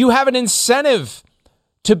 You have an incentive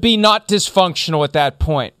to be not dysfunctional at that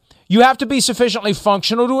point. You have to be sufficiently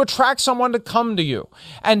functional to attract someone to come to you.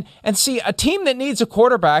 And see, a team that needs a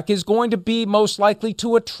quarterback is going to be most likely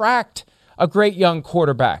to attract a great young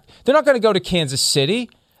quarterback. They're not going to go to Kansas City.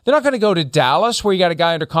 They're not going to go to Dallas, where you got a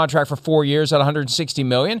guy under contract for 4 years at $160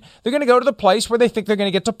 million. They're going to go to the place where they think they're going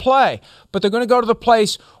to get to play. But they're going to go to the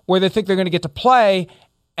place where they think they're going to get to play,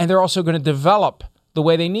 and they're also going to develop the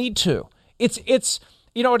way they need to. It's at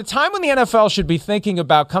a time when the NFL should be thinking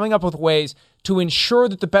about coming up with ways to ensure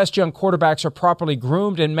that the best young quarterbacks are properly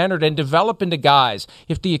groomed and mentored and develop into guys.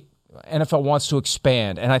 If the NFL wants to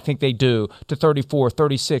expand, and I think they do, to 34,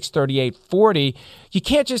 36, 38, 40, you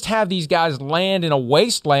can't just have these guys land in a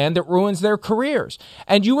wasteland that ruins their careers.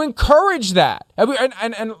 And you encourage that.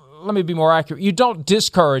 And let me be more accurate. You don't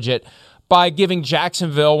discourage it by giving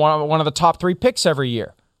Jacksonville one of the top 3 picks every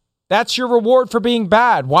year. That's your reward for being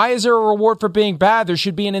bad. Why is there a reward for being bad? There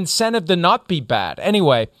should be an incentive to not be bad.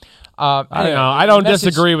 Anyway, I don't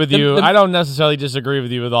disagree with you. I don't necessarily disagree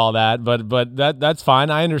with you with all that, but that's fine.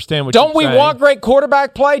 I understand what you're saying. Don't we want great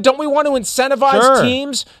quarterback play? Don't we want to incentivize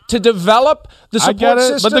teams to develop the support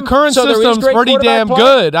system? But the current system's pretty damn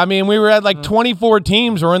good. I mean, we were at 24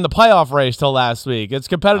 teams were in the playoff race till last week. It's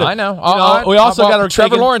competitive. I know. We also got to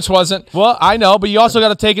Trevor Lawrence wasn't. Well, I know, but you also got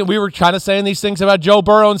to take it. We were kind of saying these things about Joe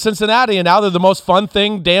Burrow in Cincinnati, and now they're the most fun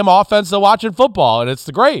damn offense to watch in football, and it's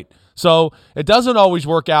great. So it doesn't always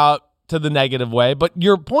work out to the negative way, but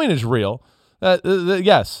your point is real.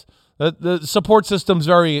 Yes, the support system's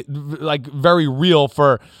very real.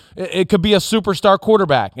 For it could be a superstar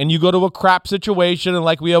quarterback, and you go to a crap situation, and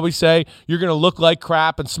like we always say, you're going to look like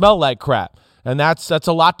crap and smell like crap, and that's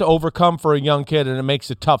a lot to overcome for a young kid, and it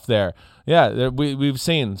makes it tough there. Yeah, we've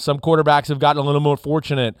seen some quarterbacks have gotten a little more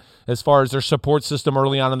fortunate as far as their support system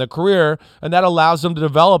early on in their career, and that allows them to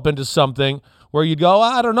develop into something where you'd go,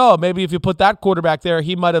 I don't know, maybe if you put that quarterback there,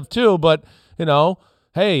 he might have too, but,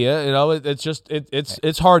 hey,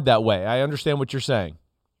 it's hard that way. I understand what you're saying.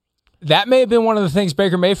 That may have been one of the things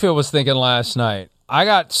Baker Mayfield was thinking last night. I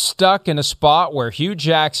got stuck in a spot where Hugh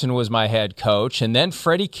Jackson was my head coach, and then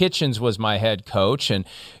Freddie Kitchens was my head coach, and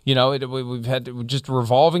we've had just a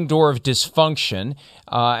revolving door of dysfunction.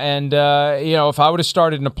 If I would have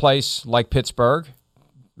started in a place like Pittsburgh,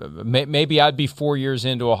 maybe I'd be 4 years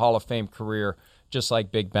into a Hall of Fame career, just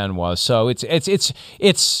like Big Ben was. So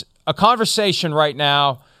it's a conversation right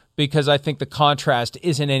now because I think the contrast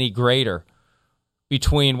isn't any greater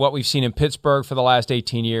between what we've seen in Pittsburgh for the last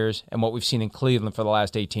 18 years and what we've seen in Cleveland for the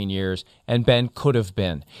last 18 years, and Ben could have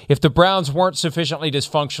been. If the Browns weren't sufficiently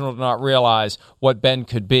dysfunctional to not realize what Ben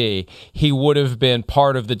could be, he would have been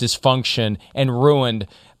part of the dysfunction and ruined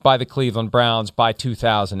by the Cleveland Browns by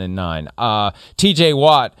 2009. TJ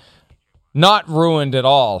Watt, not ruined at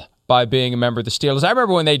all by being a member of the Steelers. I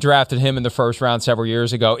remember when they drafted him in the first round several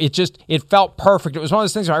years ago. It felt perfect. It was one of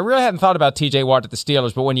those things where I really hadn't thought about TJ Watt at the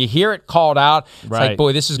Steelers, but when you hear it called out, it's like,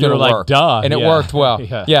 boy, this is going to work. Duh. And it worked well.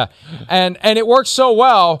 Yeah. And it worked so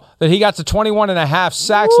well that he got to 21.5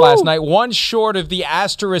 sacks last night, one short of the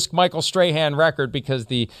asterisk Michael Strahan record, because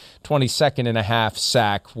the 22.5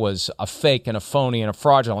 sack was a fake and a phony and a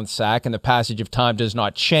fraudulent sack, and the passage of time does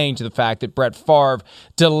not change the fact that Brett Favre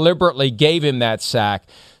deliberately gave him that sack.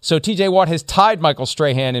 So TJ Watt has tied Michael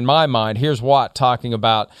Strahan in my mind. Here's Watt talking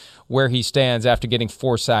about where he stands after getting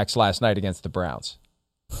 4 sacks last night against the Browns.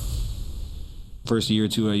 First year or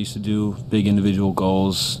two, I used to do big individual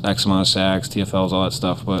goals, X amount of sacks, TFLs, all that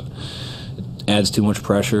stuff, but it adds too much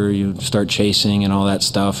pressure. You start chasing and all that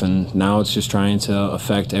stuff, and now it's just trying to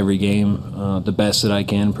affect every game the best that I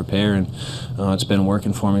can, prepare, and it's been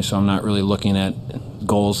working for me, so I'm not really looking at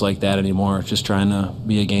goals like that anymore, just trying to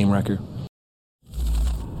be a game wrecker.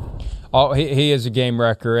 Oh, he is a game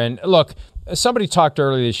wrecker. And look, somebody talked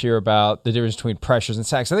earlier this year about the difference between pressures and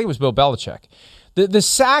sacks. I think it was Bill Belichick. The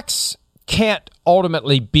sacks can't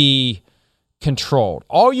ultimately be controlled.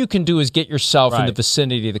 All you can do is get yourself in the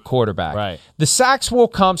vicinity of the quarterback. Right. The sacks will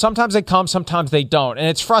come. Sometimes they come, sometimes they don't. And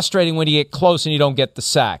it's frustrating when you get close and you don't get the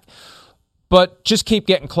sack. But just keep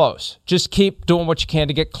getting close. Just keep doing what you can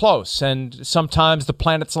to get close. And sometimes the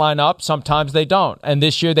planets line up, sometimes they don't. And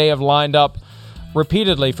this year they have lined up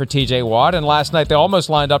repeatedly for TJ Watt, and last night they almost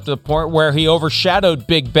lined up to the point where he overshadowed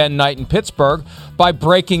Big Ben Knight in Pittsburgh by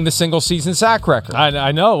breaking the single-season sack record.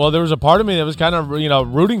 I know. Well, there was a part of me that was kind of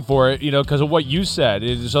rooting for it, because of what you said,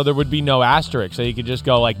 so there would be no asterisk, so you could just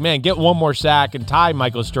go like, man, get one more sack and tie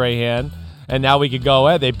Michael Strahan. And now we could go,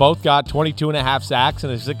 hey, they both got 22.5 sacks in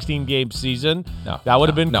a 16-game season. No, that would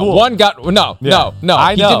have been cool. One got no. He did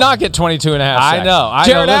not get 22.5 sacks. I know.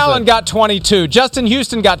 Jared Allen got 22. Justin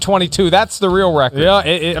Houston got 22. That's the real record. Yeah,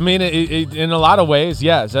 in a lot of ways,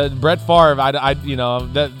 yes. Brett Favre,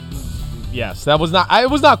 Yes, that was not. It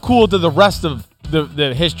was not cool to the rest of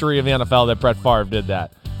the history of the NFL that Brett Favre did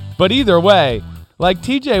that. But either way, like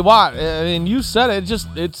T.J. Watt, I mean, you said it.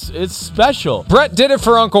 It's special. Brett did it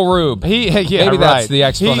for Uncle Rube. Maybe that's the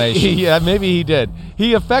explanation. Maybe he did.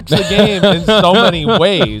 He affects the game in so many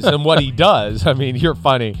ways, and what he does. I mean, you're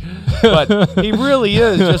funny, but he really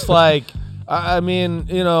is just like. I mean,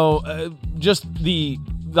 just the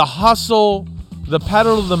hustle. The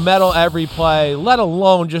pedal to the metal every play, let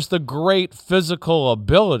alone just the great physical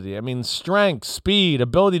ability. I mean, strength, speed,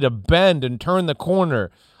 ability to bend and turn the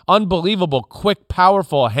corner. Unbelievable, quick,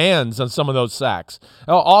 powerful hands on some of those sacks.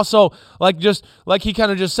 Also, like he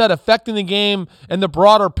kind of just said, affecting the game and the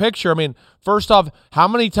broader picture. I mean, first off, how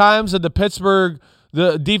many times did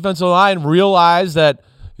the defensive line realize that,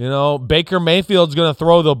 Baker Mayfield's going to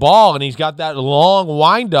throw the ball, and he's got that long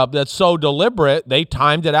windup that's so deliberate, they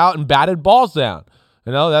timed it out and batted balls down.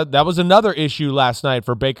 That was another issue last night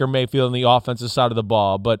for Baker Mayfield on the offensive side of the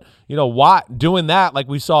ball. But, Watt doing that like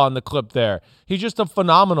we saw in the clip there. He's just a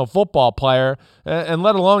phenomenal football player, and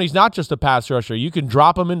let alone he's not just a pass rusher. You can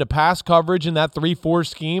drop him into pass coverage in that 3-4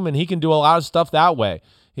 scheme, and he can do a lot of stuff that way.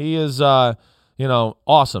 He is,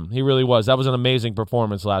 awesome. He really was. That was an amazing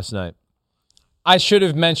performance last night. I should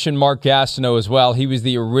have mentioned Mark Gastineau as well. He was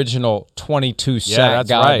the original 22-sack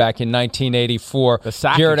guy back in 1984.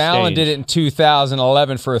 Jared Allen did it in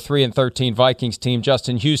 2011 for a 3-13 Vikings team.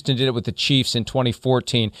 Justin Houston did it with the Chiefs in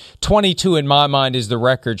 2014. 22, in my mind, is the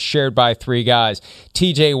record shared by three guys.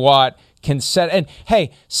 T.J. Watt can set – and, hey,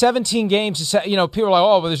 17 games – people are like,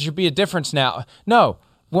 well, there should be a difference now. No.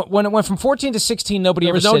 When it went from 14 to 16, nobody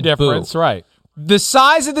ever said boo. There was no difference, right. The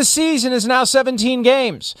size of the season is now 17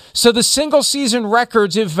 games. So the single-season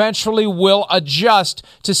records eventually will adjust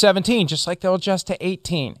to 17, just like they'll adjust to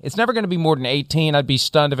 18. It's never going to be more than 18. I'd be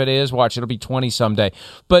stunned if it is. Watch, it'll be 20 someday.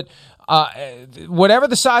 But whatever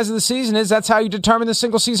the size of the season is, that's how you determine the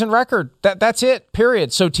single-season record. That's it,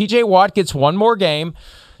 period. So T.J. Watt gets one more game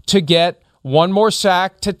to get one more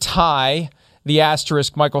sack to tie the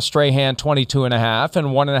asterisk Michael Strahan 22.5 and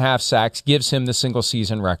 1.5 sacks gives him the single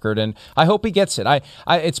season record, and I hope he gets it.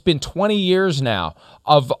 It's been 20 years now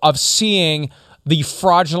of seeing the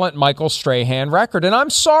fraudulent Michael Strahan record, and I'm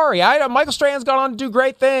sorry. Michael Strahan's gone on to do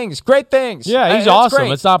great things. Yeah, he's awesome.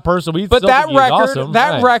 Great. It's not personal. But that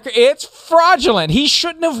record, it's fraudulent. He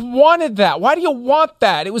shouldn't have wanted that. Why do you want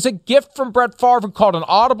that? It was a gift from Brett Favre called an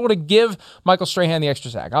audible to give Michael Strahan the extra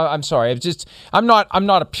sack. I'm sorry. I'm not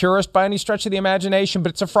a purist by any stretch of the imagination,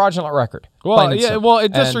 but it's a fraudulent record. Well, yeah. Well,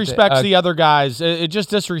 it disrespects the other guys. It just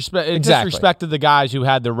disrespected the guys who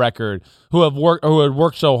had the record, who had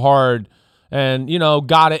worked so hard. And,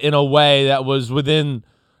 got it in a way that was within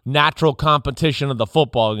natural competition of the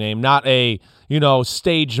football game, not a,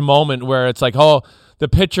 staged moment where it's like, oh, the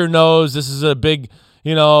pitcher knows this is a big,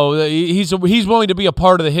 he's willing to be a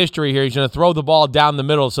part of the history here. He's going to throw the ball down the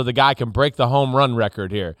middle so the guy can break the home run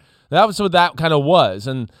record here. That was what that kind of was,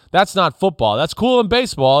 and that's not football. That's cool in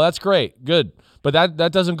baseball. That's great, good. But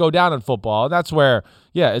that doesn't go down in football. That's where,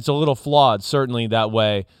 it's a little flawed, certainly that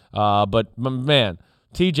way. But, man,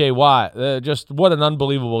 T.J. Watt, just what an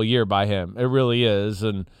unbelievable year by him. It really is.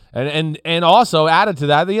 And also added to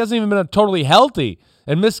that, he hasn't even been totally healthy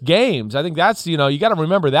and missed games. I think that's, you got to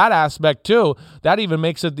remember that aspect too. That even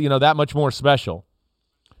makes it, that much more special.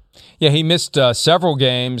 Yeah, he missed several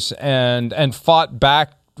games and fought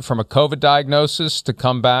back from a COVID diagnosis to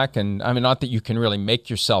come back. And I mean, not that you can really make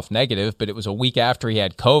yourself negative, but it was a week after he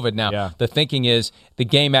had COVID. Now, The thinking is the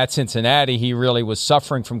game at Cincinnati, he really was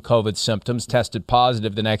suffering from COVID symptoms, tested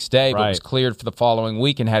positive the next day, but was cleared for the following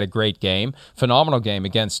week and had a great game, phenomenal game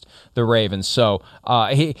against the Ravens. So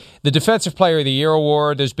the Defensive Player of the Year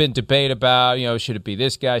award, there's been debate about, should it be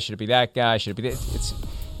this guy, should it be that guy, should it be this? It's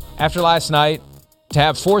after last night, to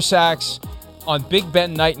have 4 sacks on Big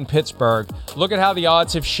Ben night in Pittsburgh. Look at how the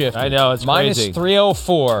odds have shifted. I know, it's minus crazy.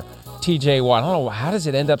 304, T.J. Watt. I don't know, how does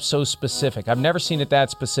it end up so specific? I've never seen it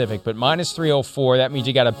that specific, but minus 304, that means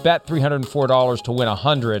you got to bet $304 to win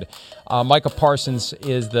 100. Micah Parsons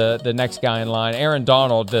is the next guy in line. Aaron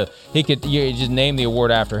Donald, you just name the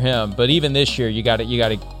award after him, but even this year, you got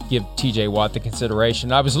to give T.J. Watt the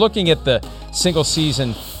consideration. I was looking at the single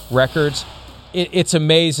season records. It's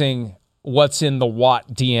amazing what's in the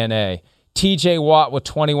Watt DNA. T.J. Watt with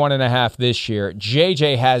 21.5 this year.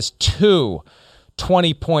 J.J. has 2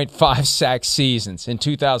 20.5 sack seasons in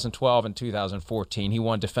 2012 and 2014. He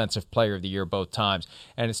won Defensive Player of the Year both times,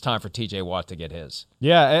 and it's time for T.J. Watt to get his.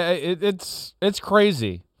 Yeah, it's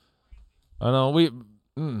crazy. I know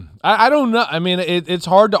I don't know. I mean, it's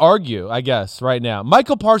hard to argue, I guess, right now.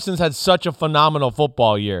 Michael Parsons had such a phenomenal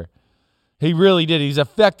football year. He really did. He's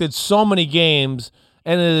affected so many games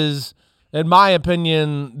and is in my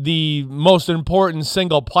opinion, the most important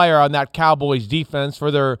single player on that Cowboys defense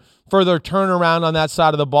for their turnaround on that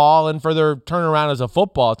side of the ball and for their turnaround as a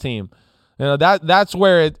football team. That's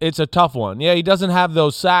where it's a tough one. Yeah, he doesn't have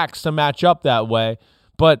those sacks to match up that way,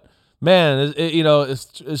 but man,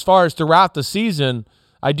 as far as throughout the season,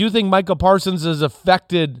 I do think Micah Parsons has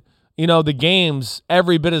affected the games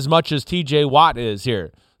every bit as much as T.J. Watt is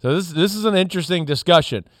here. So this is an interesting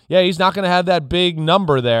discussion. Yeah, he's not going to have that big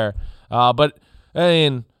number there, but I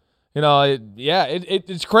mean,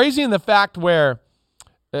 it's crazy in the fact where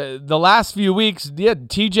the last few weeks,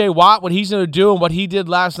 T.J. Watt, what he's going to do and what he did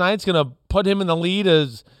last night is going to put him in the lead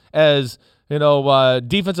as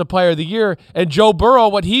Defensive Player of the Year. And Joe Burrow,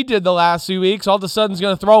 what he did the last few weeks, all of a sudden is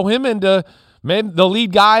going to throw him into maybe the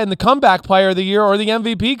lead guy in the Comeback Player of the Year or the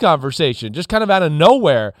MVP conversation. Just kind of out of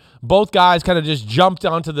nowhere, both guys kind of just jumped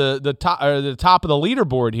onto the top of the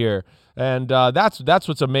leaderboard here. And that's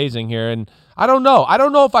what's amazing here. And I don't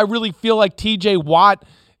know if I really feel like T.J. Watt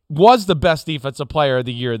was the best Defensive Player of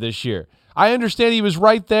the Year this year. I understand he was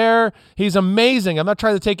right there. He's amazing. I'm not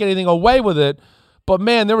trying to take anything away with it, but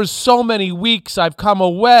man, there was so many weeks I've come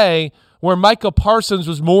away where Micah Parsons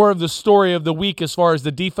was more of the story of the week as far as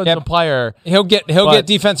the defensive player. He'll get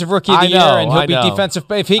defensive rookie of the year, and he'll be defensive.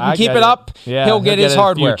 If he can keep it up, he'll get his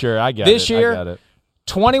hardware. This year,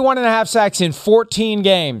 21 and a half sacks in 14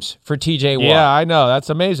 games for T.J. Watt. Yeah, I know. That's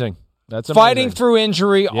amazing. That's amazing. Fighting through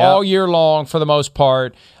injury all year long for the most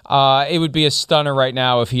part. It would be a stunner right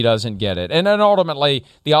now if he doesn't get it. And then ultimately,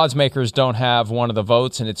 the odds makers don't have one of the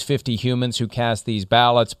votes, and it's 50 humans who cast these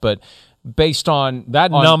ballots. But based on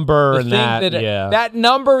that number and that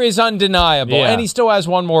number is undeniable. Yeah. And he still has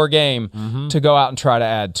one more game to go out and try to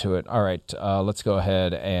add to it. All right, let's go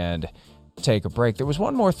ahead and take a break. There was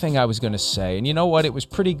one more thing I was going to say, and you know what? It was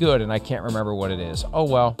pretty good, and I can't remember what it is. Oh,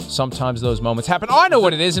 well, sometimes those moments happen. Oh, I know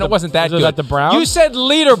what it is, and it wasn't that good. That the Browns? You said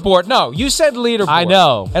leaderboard. No, you said leaderboard. I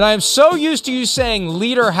know. And I am so used to you saying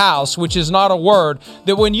leader house, which is not a word,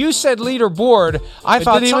 that when you said leaderboard, I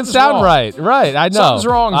thought didn't even something's sound wrong. Right, I know. Something's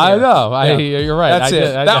wrong here. I know. You're right. That's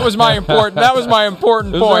it. That was my important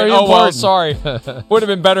point. Oh, well, sorry. Would have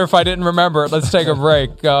been better if I didn't remember it. Let's take a break.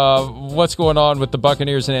 What's going on with the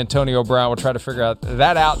Buccaneers and Antonio Brown? We'll try to figure out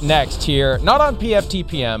that out next here, not on PFT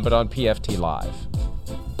PM, but on PFT Live.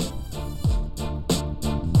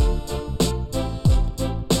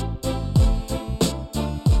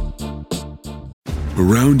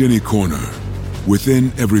 Around any corner,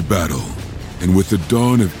 within every battle, and with the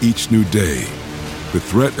dawn of each new day, the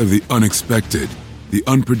threat of the unexpected, the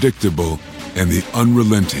unpredictable, and the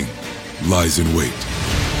unrelenting lies in wait.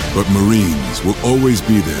 But Marines will always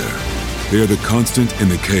be there. They are the constant in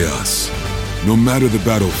the chaos. No matter the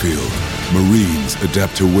battlefield, Marines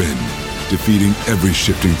adapt to win, defeating every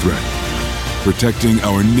shifting threat, protecting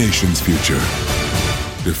our nation's future.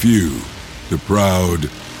 The few, the proud,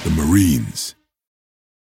 the Marines.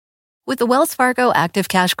 With the Wells Fargo Active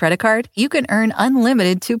Cash Credit Card, you can earn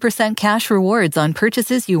unlimited 2% cash rewards on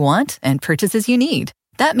purchases you want and purchases you need.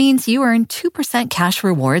 That means you earn 2% cash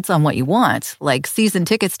rewards on what you want, like season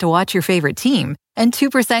tickets to watch your favorite team, and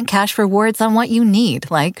 2% cash rewards on what you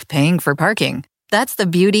need, like paying for parking. That's the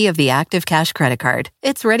beauty of the Active Cash Credit Card.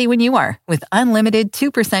 It's ready when you are, with unlimited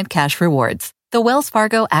 2% cash rewards. The Wells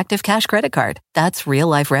Fargo Active Cash Credit Card. That's real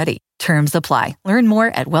life ready. Terms apply. Learn more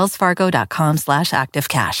at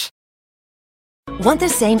wellsfargo.com/activecash. Want the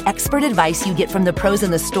same expert advice you get from the pros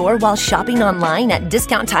in the store while shopping online at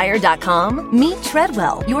discounttire.com? Meet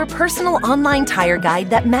Treadwell, your personal online tire guide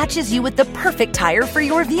that matches you with the perfect tire for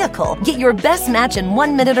your vehicle. Get your best match in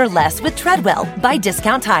 1 minute or less with Treadwell by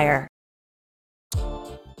Discount Tire.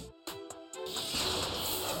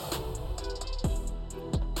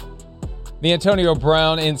 The Antonio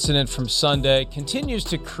Brown incident from Sunday continues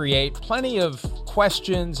to create plenty of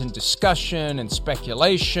questions and discussion and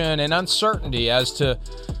speculation and uncertainty as to,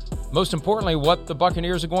 most importantly, what the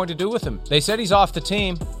Buccaneers are going to do with him. They said he's off the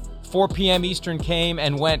team. 4 p.m. Eastern came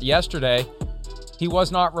and went yesterday. He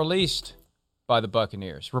was not released by the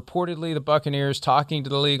Buccaneers. Reportedly, the Buccaneers talking to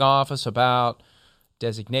the league office about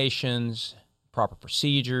designations, proper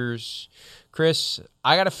procedures. Chris,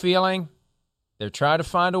 I got a feeling they're trying to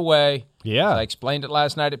find a way, I explained it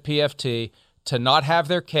last night at PFT, to not have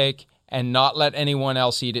their cake and not let anyone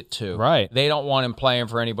else eat it too. Right. They don't want him playing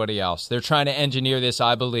for anybody else. They're trying to engineer this,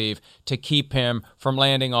 I believe, to keep him from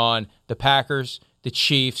landing on the Packers, the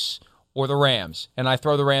Chiefs, or the Rams. And I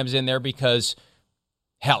throw the Rams in there because,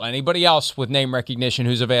 hell, anybody else with name recognition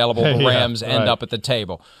who's available, the Rams end up at the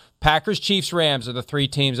table. Packers, Chiefs, Rams are the three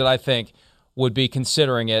teams that I think would be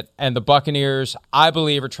considering it. And the Buccaneers, I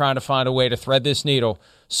believe, are trying to find a way to thread this needle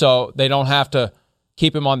so they don't have to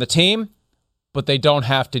keep him on the team, but they don't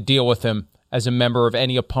have to deal with him as a member of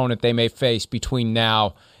any opponent they may face between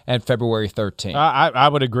now and February 13th. I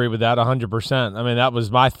would agree with that 100%. I mean, that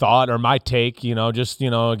was my thought or my take,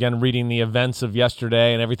 again, reading the events of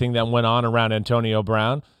yesterday and everything that went on around Antonio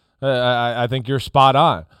Brown. I think you're spot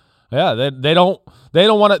on. Yeah, they don't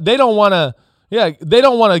want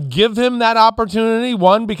to give him that opportunity,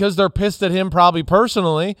 one, because they're pissed at him probably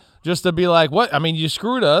personally, just to be like, what? I mean, you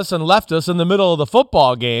screwed us and left us in the middle of the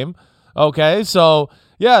football game. Okay, so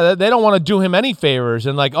yeah, they don't want to do him any favors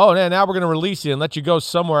and like, oh, now we're going to release you and let you go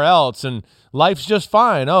somewhere else and life's just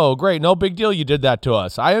fine. Oh, great, no big deal you did that to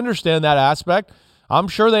us. I understand that aspect. I'm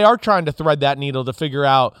sure they are trying to thread that needle to figure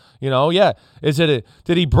out, did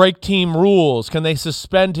he break team rules? Can they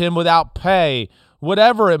suspend him without pay?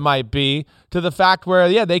 Whatever it might be, to the fact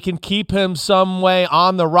where, they can keep him some way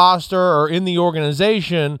on the roster or in the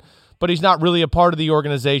organization, but he's not really a part of the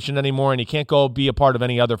organization anymore and he can't go be a part of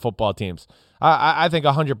any other football teams. I think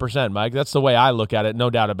 100%, Mike. That's the way I look at it,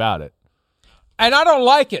 no doubt about it. And I don't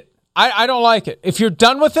like it. I don't like it. If you're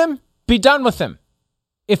done with him, be done with him.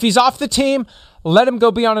 If he's off the team, let him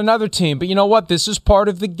go be on another team. But you know what? This is part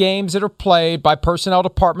of the games that are played by personnel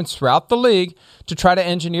departments throughout the league to try to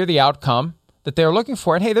engineer the outcome that they're looking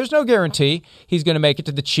for. And hey, there's no guarantee he's going to make it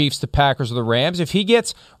to the Chiefs, the Packers, or the Rams. If he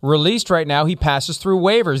gets released right now, he passes through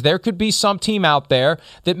waivers. There could be some team out there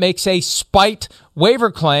that makes a spite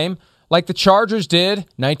waiver claim like the Chargers did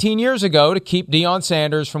 19 years ago to keep Deion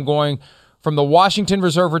Sanders from going from the Washington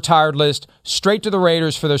reserve retired list straight to the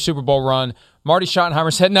Raiders for their Super Bowl run. Marty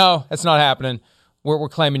Schottenheimer said, no, that's not happening. We're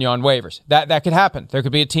claiming you on waivers. That could happen. There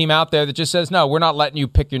could be a team out there that just says, no, we're not letting you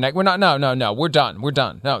pick your neck. We're not. No. We're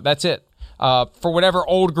done. No, that's it. For whatever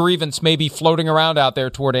old grievance may be floating around out there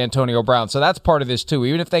toward Antonio Brown. So that's part of this, too.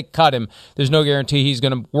 Even if they cut him, there's no guarantee he's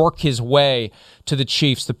going to work his way to the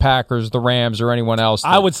Chiefs, the Packers, the Rams, or anyone else.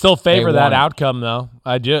 I would still favor that outcome, though.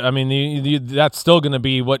 That's still going to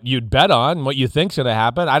be what you'd bet on, what you think's going to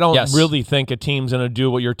happen. I don't really think a team's going to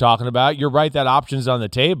do what you're talking about. You're right, that option's on the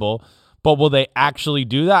table. But will they actually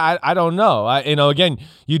do that? I don't know. Again,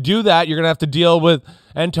 you do that, you're going to have to deal with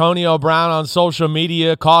Antonio Brown on social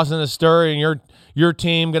media causing a stir, and your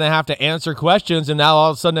team going to have to answer questions. And now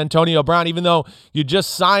all of a sudden, Antonio Brown, even though you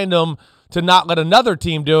just signed him to not let another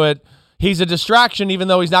team do it, he's a distraction, even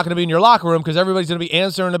though he's not going to be in your locker room because everybody's going to be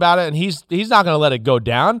answering about it, and he's not going to let it go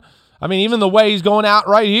down. I mean, even the way he's going out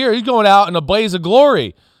right here, he's going out in a blaze of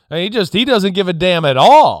glory. I mean, he doesn't give a damn at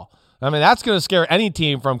all. I mean, that's going to scare any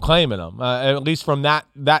team from claiming him, at least from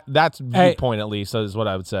that's viewpoint, at least, is what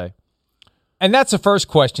I would say. And that's the first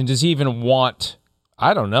question. Does he even want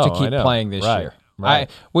to keep playing this year? Right.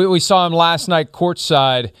 We saw him last night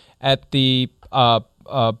courtside at the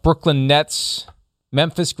Brooklyn Nets,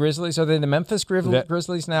 Memphis Grizzlies. Are they the Memphis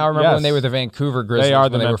Grizzlies now? I remember when they were the Vancouver Grizzlies they are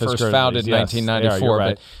when they were first founded in 1994.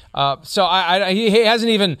 Right. But he hasn't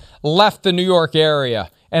even left the New York area.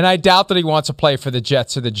 And I doubt that he wants to play for the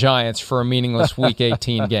Jets or the Giants for a meaningless Week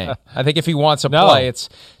 18 game. I think if he wants to play, it's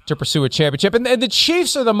to pursue a championship. And the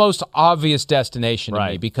Chiefs are the most obvious destination to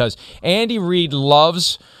me because Andy Reid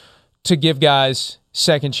loves to give guys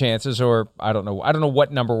second chances, or I don't know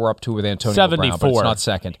what number we're up to with Antonio 74. Brown, but it's not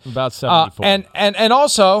second. About 74. And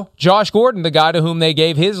also Josh Gordon, the guy to whom they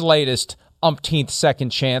gave his latest umpteenth second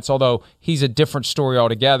chance, although he's a different story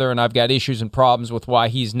altogether, and I've got issues and problems with why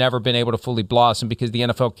he's never been able to fully blossom because the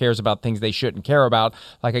NFL cares about things they shouldn't care about,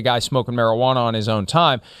 like a guy smoking marijuana on his own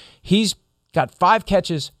time. He's got 5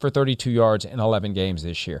 catches for 32 yards in 11 games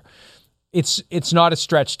this year. It's not a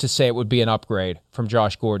stretch to say it would be an upgrade from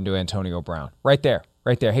Josh Gordon to Antonio Brown. Right there.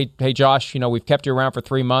 Hey, Josh, we've kept you around for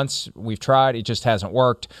 3 months. We've tried. It just hasn't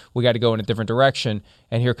worked. We got to go in a different direction.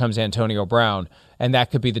 And here comes Antonio Brown. And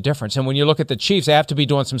that could be the difference. And when you look at the Chiefs, they have to be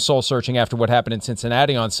doing some soul searching after what happened in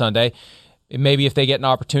Cincinnati on Sunday. Maybe if they get an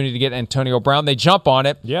opportunity to get Antonio Brown, they jump on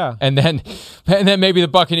it. Yeah. And then maybe the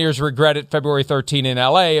Buccaneers regret it February 13 in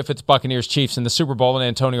L.A. if it's Buccaneers Chiefs in the Super Bowl and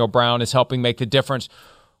Antonio Brown is helping make the difference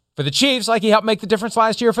for the Chiefs like he helped make the difference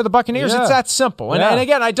last year for the Buccaneers. Yeah. It's that simple. And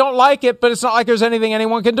again, I don't like it, but it's not like there's anything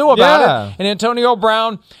anyone can do about it. And Antonio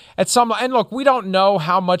Brown, and look, we don't know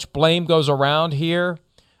how much blame goes around here.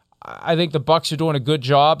 I think the Bucs are doing a good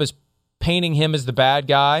job as painting him as the bad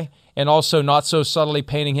guy and also not so subtly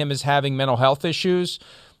painting him as having mental health issues.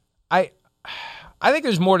 I think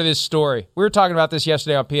there's more to this story. We were talking about this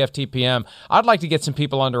yesterday on PFTPM. I'd like to get some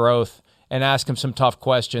people under oath and ask him some tough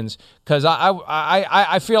questions because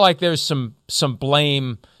I feel like there's some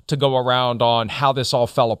blame to go around on how this all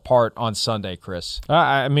fell apart on Sunday, Chris.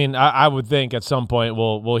 I would think at some point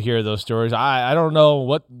we'll hear those stories. I don't know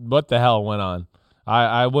what the hell went on.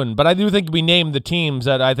 I wouldn't. But I do think we named the teams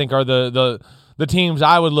that I think are the teams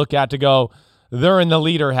I would look at to go, they're in the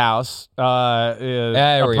leader house.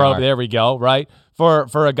 There we go, right?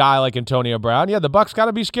 For a guy like Antonio Brown. Yeah, the Bucs got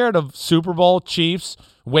to be scared of Super Bowl, Chiefs.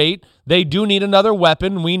 Wait, they do need another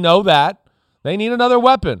weapon. We know that. They need another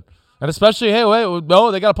weapon. And especially, they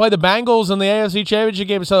got to play the Bengals in the AFC Championship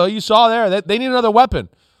game. So you saw there, they need another weapon.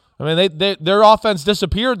 I mean, their offense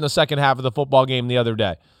disappeared in the second half of the football game the other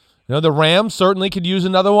day. The Rams certainly could use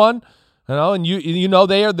another one. And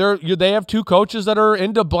they have two coaches that are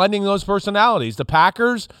into blending those personalities. The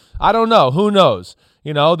Packers, I don't know. Who knows?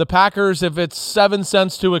 The Packers, if it's 7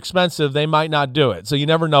 cents too expensive, they might not do it. So you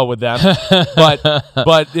never know with them.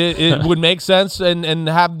 but it would make sense and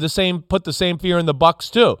have put the same fear in the Bucs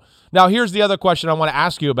too. Now, here's the other question I want to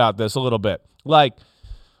ask you about this a little bit.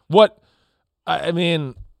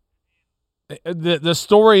 The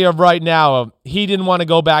story of right now, he didn't want to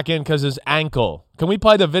go back in because his ankle. Can we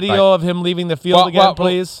play the video of him leaving the field again,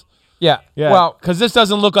 please? Yeah. Well, because this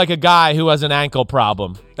doesn't look like a guy who has an ankle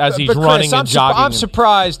problem as he's running and jogging. I'm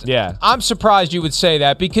surprised. Yeah. I'm surprised you would say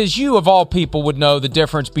that because you, of all people, would know the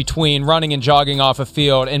difference between running and jogging off a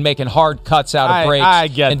field and making hard cuts out of breaks. I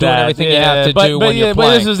get and doing everything you have to do when you're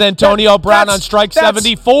playing. But this is Antonio Brown on strike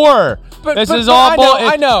 74. This is all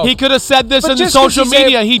I know. He could have said this in social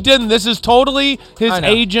media. He didn't. This is totally his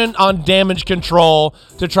agent on damage control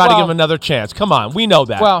to try to give him another chance. Come on. We know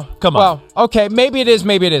that. Come on. Well, okay. Maybe it is.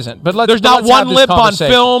 Maybe it isn't. But there's not one lip on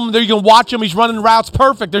film. There you can watch him. He's running routes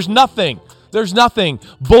perfect. There's nothing.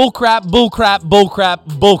 Bull crap.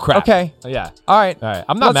 Okay. Yeah. All right.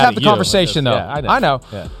 I'm not Let's mad have at the you conversation, though. Yeah, I know.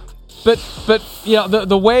 Yeah. But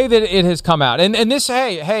the way that it has come out, and this,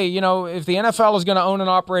 hey, if the NFL is going to own and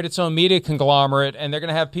operate its own media conglomerate and they're going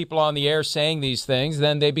to have people on the air saying these things,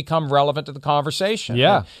 then they become relevant to the conversation.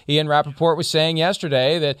 Yeah. And Ian Rappaport was saying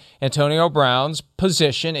yesterday that Antonio Brown's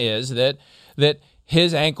position is that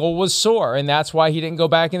his ankle was sore, and that's why he didn't go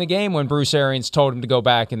back in the game when Bruce Arians told him to go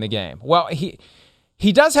back in the game. Well, he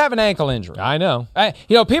does have an ankle injury. I know.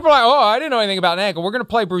 People are like, I didn't know anything about an ankle. We're going to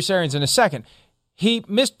play Bruce Arians in a second. He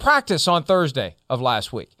missed practice on Thursday of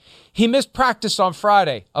last week. He missed practice on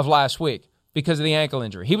Friday of last week because of the ankle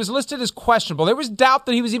injury. He was listed as questionable. There was doubt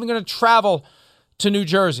that he was even going to travel to New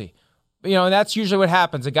Jersey. And that's usually what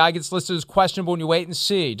happens. A guy gets listed as questionable and you wait and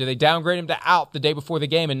see. Do they downgrade him to out the day before the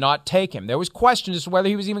game and not take him? There was question as to whether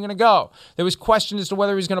he was even going to go. There was question as to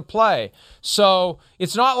whether he was going to play. So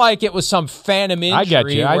it's not like it was some phantom injury I get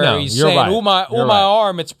you. where he's saying, right. my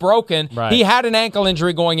arm, it's broken. Right. He had an ankle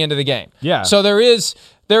injury going into the game. Yeah. So there is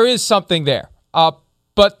something there.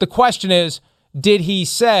 But the question is, did he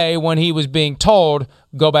say when he was being told,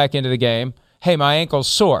 go back into the game, hey, my ankle's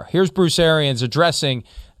sore? Here's Bruce Arians addressing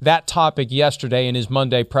that topic yesterday in his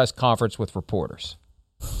Monday press conference with reporters.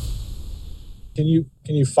 Can you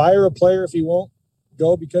fire a player if he won't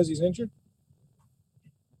go because he's injured?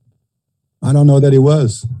 I don't know that he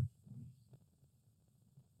was.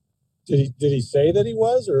 Did he say that he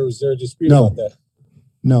was, or was there a dispute about that?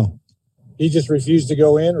 No. He just refused to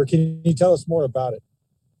go in, or can you tell us more about it?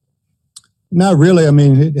 Not really. I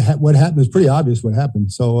mean, what happened was pretty obvious what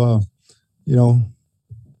happened. So,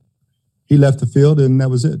 he left the field, and that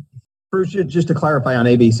was it. Bruce, just to clarify on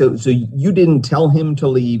AB, so you didn't tell him to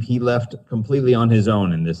leave. He left completely on his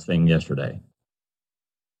own in this thing yesterday.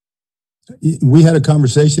 We had a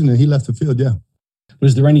conversation, and he left the field, yeah.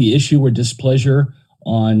 Was there any issue or displeasure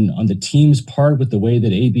on the team's part with the way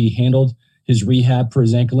that AB handled his rehab for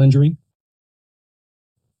his ankle injury?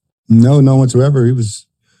 No, none whatsoever. He was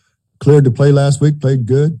cleared to play last week, played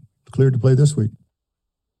good, cleared to play this week.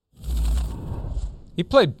 He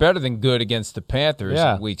played better than good against the Panthers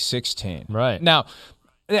in Week 16. Right. Now,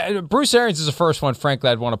 Bruce Arians is the first one, frankly,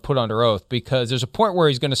 I'd want to put under oath because there's a point where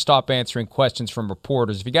he's going to stop answering questions from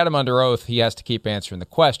reporters. If you got him under oath, he has to keep answering the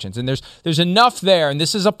questions. And there's enough there, and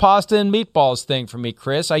this is a pasta and meatballs thing for me,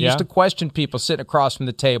 Chris. I used to question people sitting across from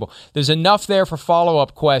the table. There's enough there for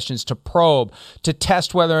follow-up questions to probe, to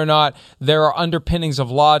test whether or not there are underpinnings of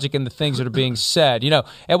logic in the things that are being said.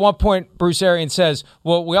 At one point, Bruce Arians says,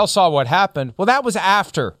 well, we all saw what happened. Well, that was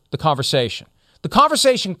after the conversation. The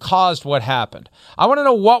conversation caused what happened. I want to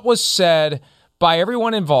know what was said by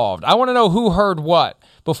everyone involved. I want to know who heard what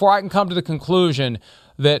before I can come to the conclusion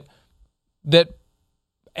that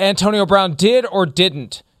Antonio Brown did or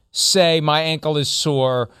didn't say my ankle is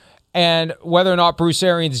sore, and whether or not Bruce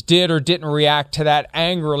Arians did or didn't react to that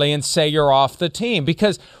angrily and say you're off the team.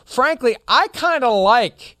 Because, frankly, I kind of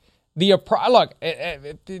like the look.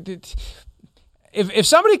 If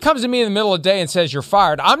somebody comes to me in the middle of the day and says you're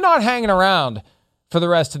fired, I'm not hanging around for the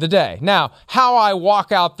rest of the day. Now, how I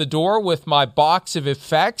walk out the door with my box of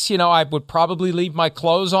effects, I would probably leave my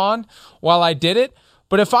clothes on while I did it.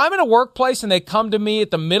 But if I'm in a workplace and they come to me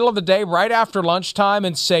at the middle of the day, right after lunchtime,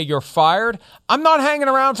 and say, you're fired, I'm not hanging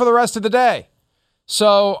around for the rest of the day.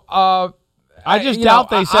 So I just doubt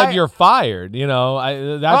they said you're fired.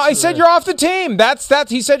 I said you're off the team.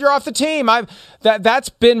 He said you're off the team. That's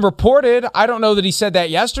been reported. I don't know that he said that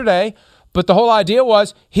yesterday, but the whole idea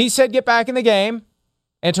was he said get back in the game.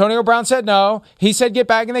 Antonio Brown said no. He said get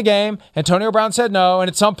back in the game. Antonio Brown said no. And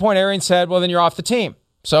at some point, Arians said, well, then you're off the team.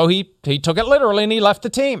 So he took it literally and he left the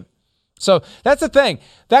team. So that's the thing.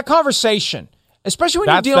 That conversation, especially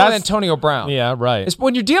when you're dealing with Antonio Brown. Yeah, right.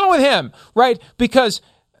 When you're dealing with him, right? Because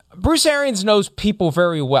Bruce Arians knows people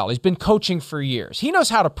very well. He's been coaching for years. He knows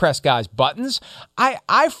how to press guys' buttons.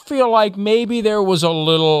 I feel like maybe there was a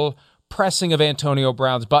little pressing of Antonio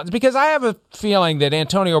Brown's buttons because I have a feeling that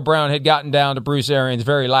Antonio Brown had gotten down to Bruce Arians'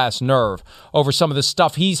 very last nerve over some of the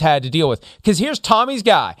stuff he's had to deal with. Because here's Tommy's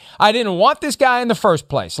guy. I didn't want this guy in the first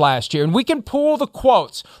place last year. And we can pull the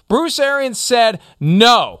quotes. Bruce Arians said,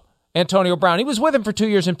 no, Antonio Brown. He was with him for 2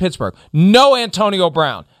 years in Pittsburgh. No, Antonio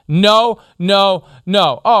Brown. No.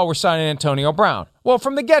 Oh, we're signing Antonio Brown. Well,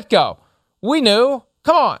 from the get-go, we knew.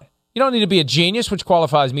 Come on. You don't need to be a genius, which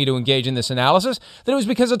qualifies me to engage in this analysis, that it was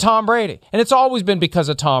because of Tom Brady. And it's always been because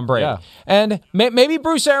of Tom Brady. Yeah. And maybe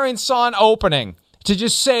Bruce Arians saw an opening to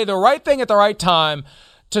just say the right thing at the right time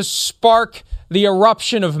to spark the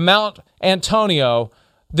eruption of Mount Antonio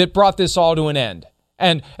that brought this all to an end.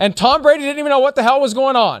 And Tom Brady didn't even know what the hell was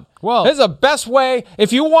going on. Well, this is the best way.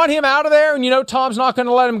 If you want him out of there and you know Tom's not going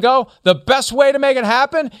to let him go, the best way to make it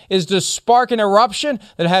happen is to spark an eruption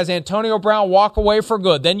that has Antonio Brown walk away for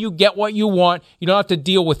good. Then you get what you want. You don't have to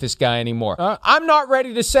deal with this guy anymore. I'm not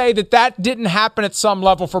ready to say that didn't happen at some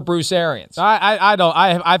level for Bruce Arians. I don't.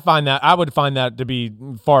 I find that. I would find that to be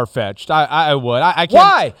far-fetched. I would. I can't.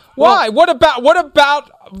 Why? Why? What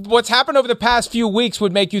about what's happened over the past few weeks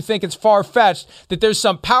would make you think it's far-fetched that there's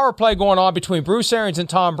some power play going on between Bruce Arians and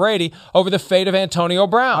Tom Brady over the fate of Antonio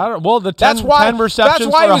Brown? The 10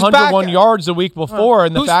 receptions for 101 yards the week before,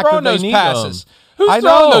 and the fact that they need passes? them. Who's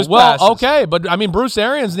throwing those passes? Okay, but I mean, Bruce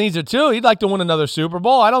Arians needs it too. He'd like to win another Super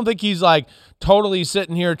Bowl. I don't think he's totally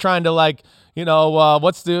sitting here trying to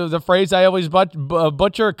what's the phrase I always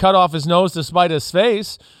butcher? Cut off his nose to spite his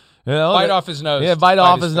face. Bite off his nose. Yeah, bite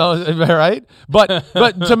off his nose, right? But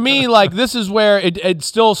to me, this is where it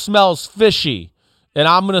still smells fishy. And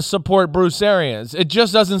I'm going to support Bruce Arians. It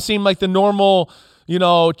just doesn't seem like the normal,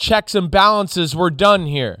 checks and balances were done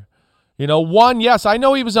here. Yes, I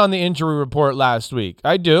know he was on the injury report last week.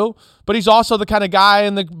 I do. But he's also the kind of guy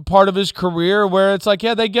in the part of his career where it's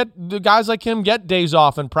the guys like him get days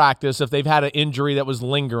off in practice if they've had an injury that was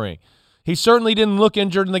lingering. He certainly didn't look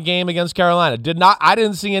injured in the game against Carolina. I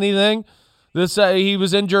didn't see anything. He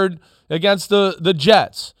was injured against the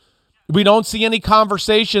Jets. We don't see any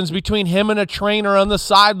conversations between him and a trainer on the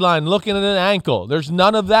sideline looking at an ankle. There's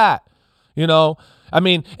none of that. I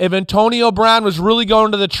mean, if Antonio Brown was really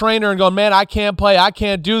going to the trainer and going, man, I can't play, I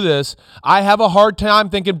can't do this, I have a hard time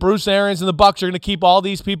thinking Bruce Arians and the Bucs are going to keep all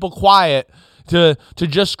these people quiet to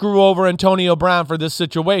just screw over Antonio Brown for this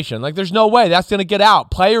situation. There's no way that's going to get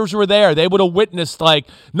out. Players were there. They would have witnessed,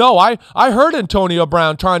 no, I heard Antonio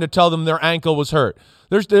Brown trying to tell them their ankle was hurt.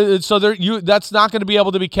 That's not going to be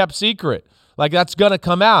able to be kept secret. That's going to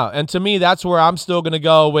come out. And to me, that's where I'm still going to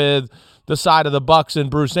go with the side of the Bucs and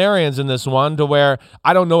Bruce Arians in this one, to where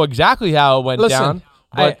I don't know exactly how it went down.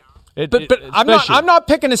 But I'm not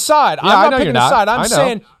picking a side. Yeah, I'm not picking a side. I'm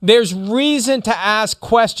saying there's reason to ask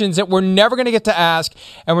questions that we're never going to get to ask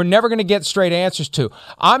and we're never going to get straight answers to.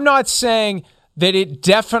 I'm not saying that it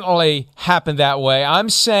definitely happened that way. I'm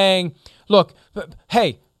saying, look,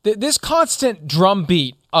 hey, this constant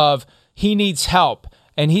drumbeat of he needs help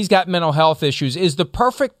and he's got mental health issues is the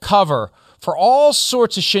perfect cover for all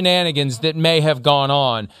sorts of shenanigans that may have gone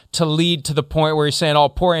on to lead to the point where he's saying, oh,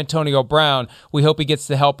 poor Antonio Brown, we hope he gets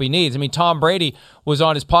the help he needs. I mean, Tom Brady was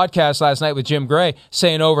on his podcast last night with Jim Gray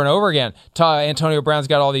saying over and over again, Antonio Brown's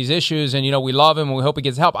got all these issues and, we love him and we hope he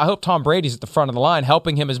gets help. I hope Tom Brady's at the front of the line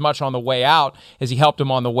helping him as much on the way out as he helped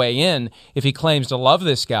him on the way in if he claims to love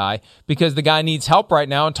this guy, because the guy needs help right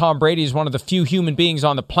now, and Tom Brady is one of the few human beings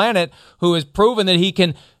on the planet who has proven that he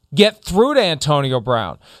can get through to Antonio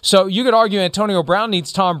Brown. So you could argue Antonio Brown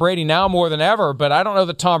needs Tom Brady now more than ever, but I don't know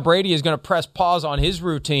that Tom Brady is going to press pause on his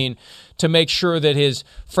routine to make sure that his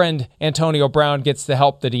friend Antonio Brown gets the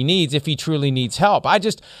help that he needs if he truly needs help. I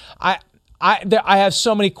have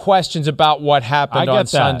so many questions about what happened on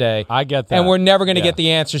Sunday. I get that. And we're never going to get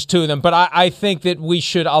the answers to them, but I think that we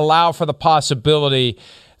should allow for the possibility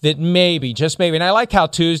that maybe, just maybe, and I like how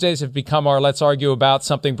Tuesdays have become our let's argue about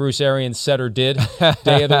something Bruce Arians said or did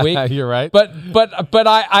day of the week. You're right. But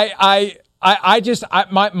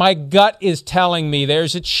My gut is telling me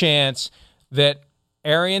there's a chance that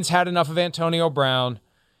Arians had enough of Antonio Brown.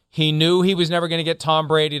 He knew he was never going to get Tom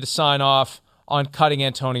Brady to sign off on cutting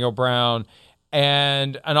Antonio Brown,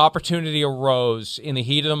 and an opportunity arose in the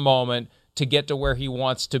heat of the moment to get to where he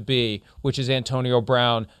wants to be, which is Antonio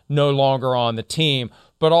Brown no longer on the team.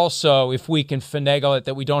 But also, if we can finagle it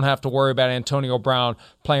that we don't have to worry about Antonio Brown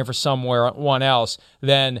playing for someone else,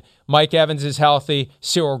 then Mike Evans is healthy.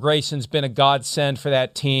 Cyril Grayson's been a godsend for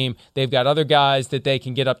that team. They've got other guys that they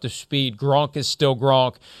can get up to speed. Gronk is still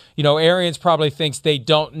Gronk. You know, Arians probably thinks they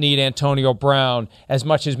don't need Antonio Brown as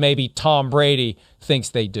much as maybe Tom Brady thinks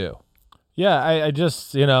they do. Yeah, I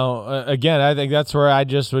just, again, I think that's where I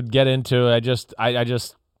just would get into.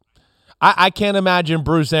 I can't imagine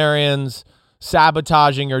Bruce Arians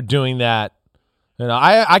sabotaging or doing that.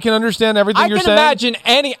 I can understand everything you're saying.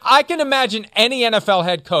 I can imagine any NFL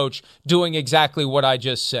head coach doing exactly what I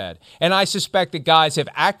just said. And I suspect that guys have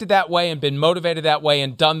acted that way and been motivated that way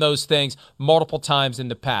and done those things multiple times in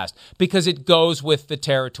the past because it goes with the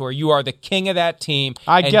territory. You are the king of that team.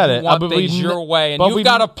 I get it. You want things your way. And you've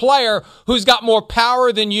got a player who's got more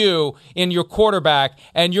power than you in your quarterback,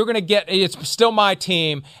 and you're going to get, it's still my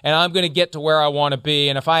team, and I'm going to get to where I want to be.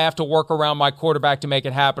 And if I have to work around my quarterback to make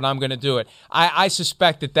it happen, I'm going to do it. I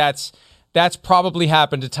suspect that that's probably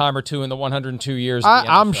happened a time or two in the 102 years.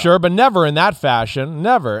 I'm sure, but never in that fashion,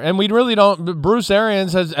 never. And we really don't. Bruce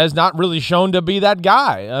Arians has not really shown to be that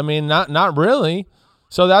guy. I mean, not really.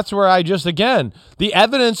 So that's where I just, again, the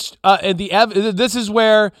evidence this is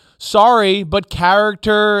where, sorry, but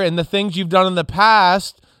character and the things you've done in the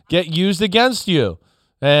past get used against you.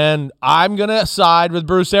 And I'm gonna side with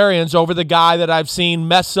Bruce Arians over the guy that I've seen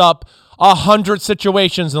mess up 100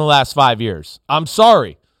 situations in the last 5 years. I'm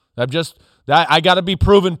sorry. I got to be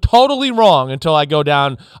proven totally wrong until I go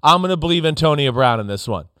down. I'm going to believe Antonio Brown in this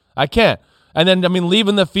one. I can't. And then,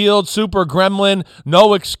 leaving the field, super gremlin,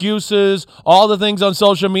 no excuses, all the things on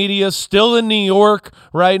social media, still in New York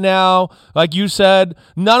right now. Like you said,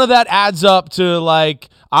 none of that adds up to,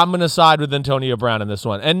 I'm going to side with Antonio Brown in this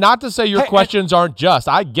one. And not to say your questions aren't just.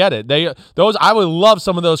 I get it. I would love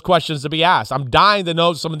some of those questions to be asked. I'm dying to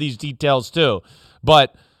know some of these details too.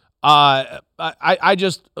 But I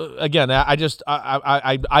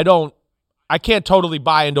can't totally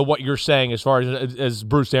buy into what you're saying as far as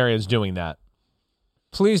Bruce Arians doing that.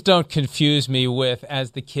 Please don't confuse me with,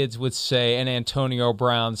 as the kids would say, an Antonio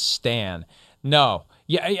Brown stan. No.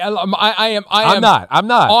 Yeah, I'm not.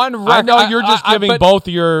 On record. I know you're just giving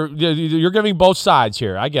you're giving both sides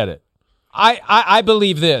here. I get it. I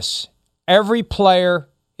believe this. Every player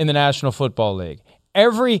in the National Football League,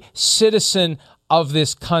 every citizen of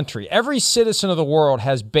this country, every citizen of the world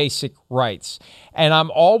has basic rights. And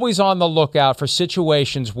I'm always on the lookout for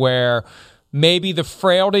situations where maybe the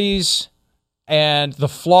frailties and the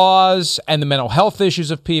flaws and the mental health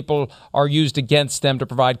issues of people are used against them to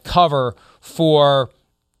provide cover for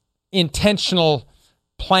intentional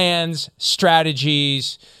plans,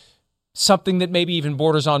 strategies, something that maybe even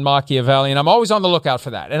borders on Machiavellian. I'm always on the lookout for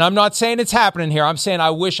that. And I'm not saying it's happening here. I'm saying I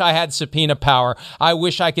wish I had subpoena power. I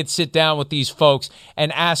wish I could sit down with these folks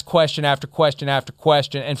and ask question after question after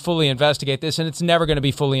question and fully investigate this. And it's never going to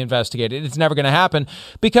be fully investigated. It's never going to happen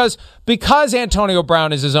because Antonio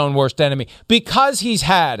Brown is his own worst enemy. Because see,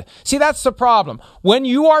 that's the problem. When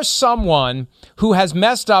you are someone who has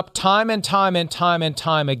messed up time and time and time and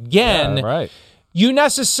time again, yeah, right, you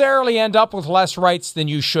necessarily end up with less rights than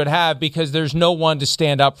you should have because there's no one to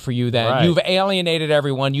stand up for you then. Right. You've alienated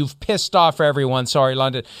everyone. You've pissed off everyone. Sorry,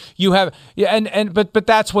 London. You have, but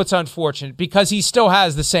that's what's unfortunate because he still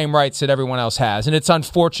has the same rights that everyone else has. And it's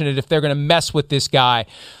unfortunate if they're going to mess with this guy,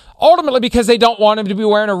 ultimately because they don't want him to be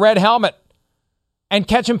wearing a red helmet and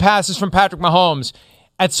catching passes from Patrick Mahomes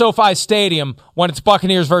at SoFi Stadium when it's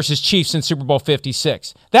Buccaneers versus Chiefs in Super Bowl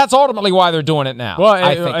 56. That's ultimately why they're doing it now, well,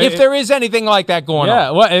 I think. If there is anything like that going on.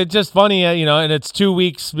 Yeah, well, it's just funny, and it's 2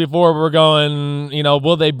 weeks before we're going,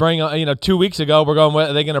 will they bring, 2 weeks ago, we're going,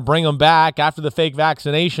 are they going to bring them back after the fake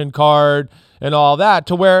vaccination card and all that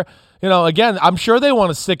to where, again, I'm sure they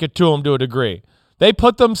want to stick it to him to a degree. They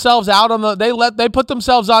put themselves out on they put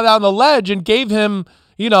themselves out on the ledge and gave him,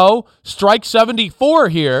 strike 74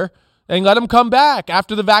 here. And let him come back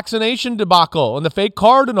after the vaccination debacle and the fake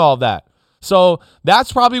card and all that. So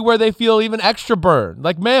that's probably where they feel even extra burned.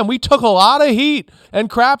 Like, man, we took a lot of heat and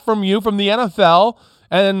crap from you from the NFL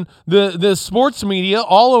and the sports media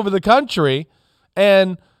all over the country,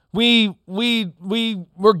 and we're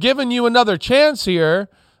giving you another chance here.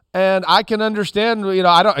 And I can understand,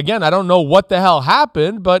 I don't know what the hell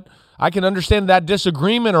happened, but I can understand that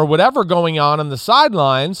disagreement or whatever going on the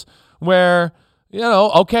sidelines where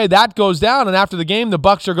Okay, that goes down, and after the game, the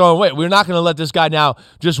Bucs are going, wait, we're not going to let this guy now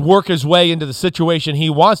just work his way into the situation he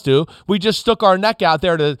wants to. We just stuck our neck out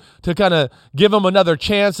there to kind of give him another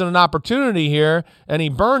chance and an opportunity here, and he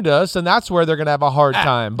burned us, and that's where they're going to have a hard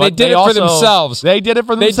time. But they did it for themselves. They did it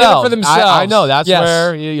for themselves. I know. That's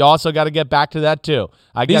where you also got to get back to that, too.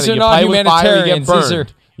 These are not humanitarians.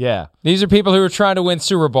 These are people who are trying to win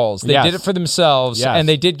Super Bowls. They did it for themselves, and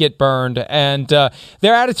they did get burned. And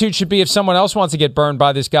their attitude should be, if someone else wants to get burned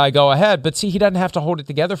by this guy, go ahead. But see, he doesn't have to hold it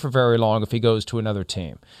together for very long if he goes to another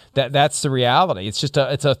team. That's the reality. It's just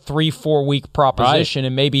it's a 3-4 week proposition,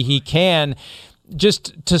 and maybe he can,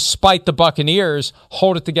 just to spite the Buccaneers,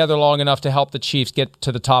 hold it together long enough to help the Chiefs get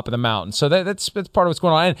to the top of the mountain. So that's part of what's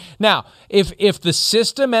going on. And now, if the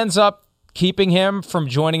system ends up keeping him from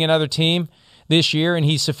joining another team this year, and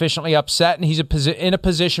he's sufficiently upset, and he's in a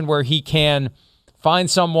position where he can find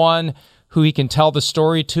someone who he can tell the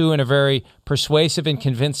story to in a very persuasive and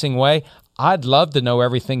convincing way, I'd love to know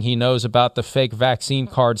everything he knows about the fake vaccine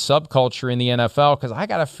card subculture in the NFL, because I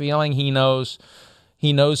got a feeling he knows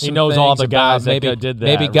all the guys that did that.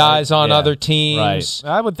 Maybe guys on other teams. Right.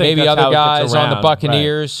 I would think maybe that's other how it guys gets on the around.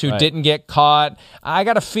 Buccaneers who didn't get caught. I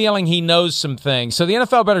got a feeling he knows some things. So the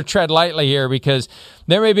NFL better tread lightly here, because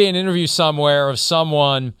there may be an interview somewhere of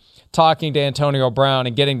someone talking to Antonio Brown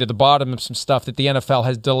and getting to the bottom of some stuff that the NFL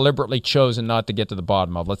has deliberately chosen not to get to the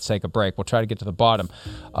bottom of. Let's take a break. We'll try to get to the bottom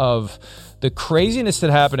of the craziness that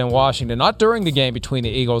happened in Washington, not during the game between the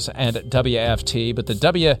Eagles and WFT, but the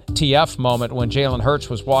WTF moment when Jalen Hurts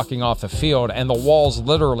was walking off the field and the walls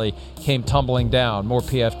literally came tumbling down. More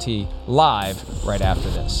PFT live right after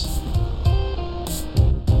this.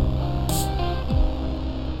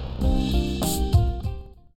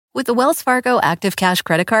 With the Wells Fargo Active Cash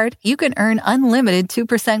Credit Card, you can earn unlimited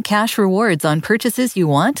 2% cash rewards on purchases you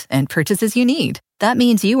want and purchases you need. That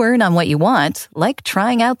means you earn on what you want, like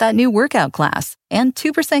trying out that new workout class, and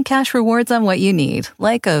 2% cash rewards on what you need,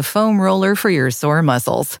 like a foam roller for your sore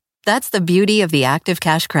muscles. That's the beauty of the Active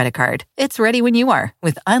Cash Credit Card. It's ready when you are,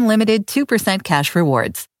 with unlimited 2% cash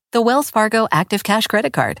rewards. The Wells Fargo Active Cash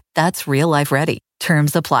Credit Card. That's real life ready.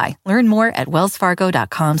 Terms apply. Learn more at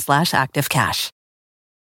wellsfargo.com/activecash.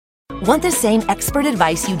 Want the same expert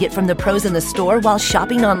advice you get from the pros in the store while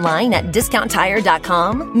shopping online at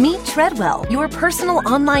discounttire.com? Meet Treadwell, your personal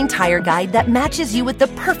online tire guide that matches you with the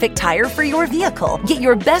perfect tire for your vehicle. Get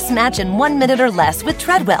your best match in 1 minute or less with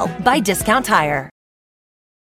Treadwell by Discount Tire.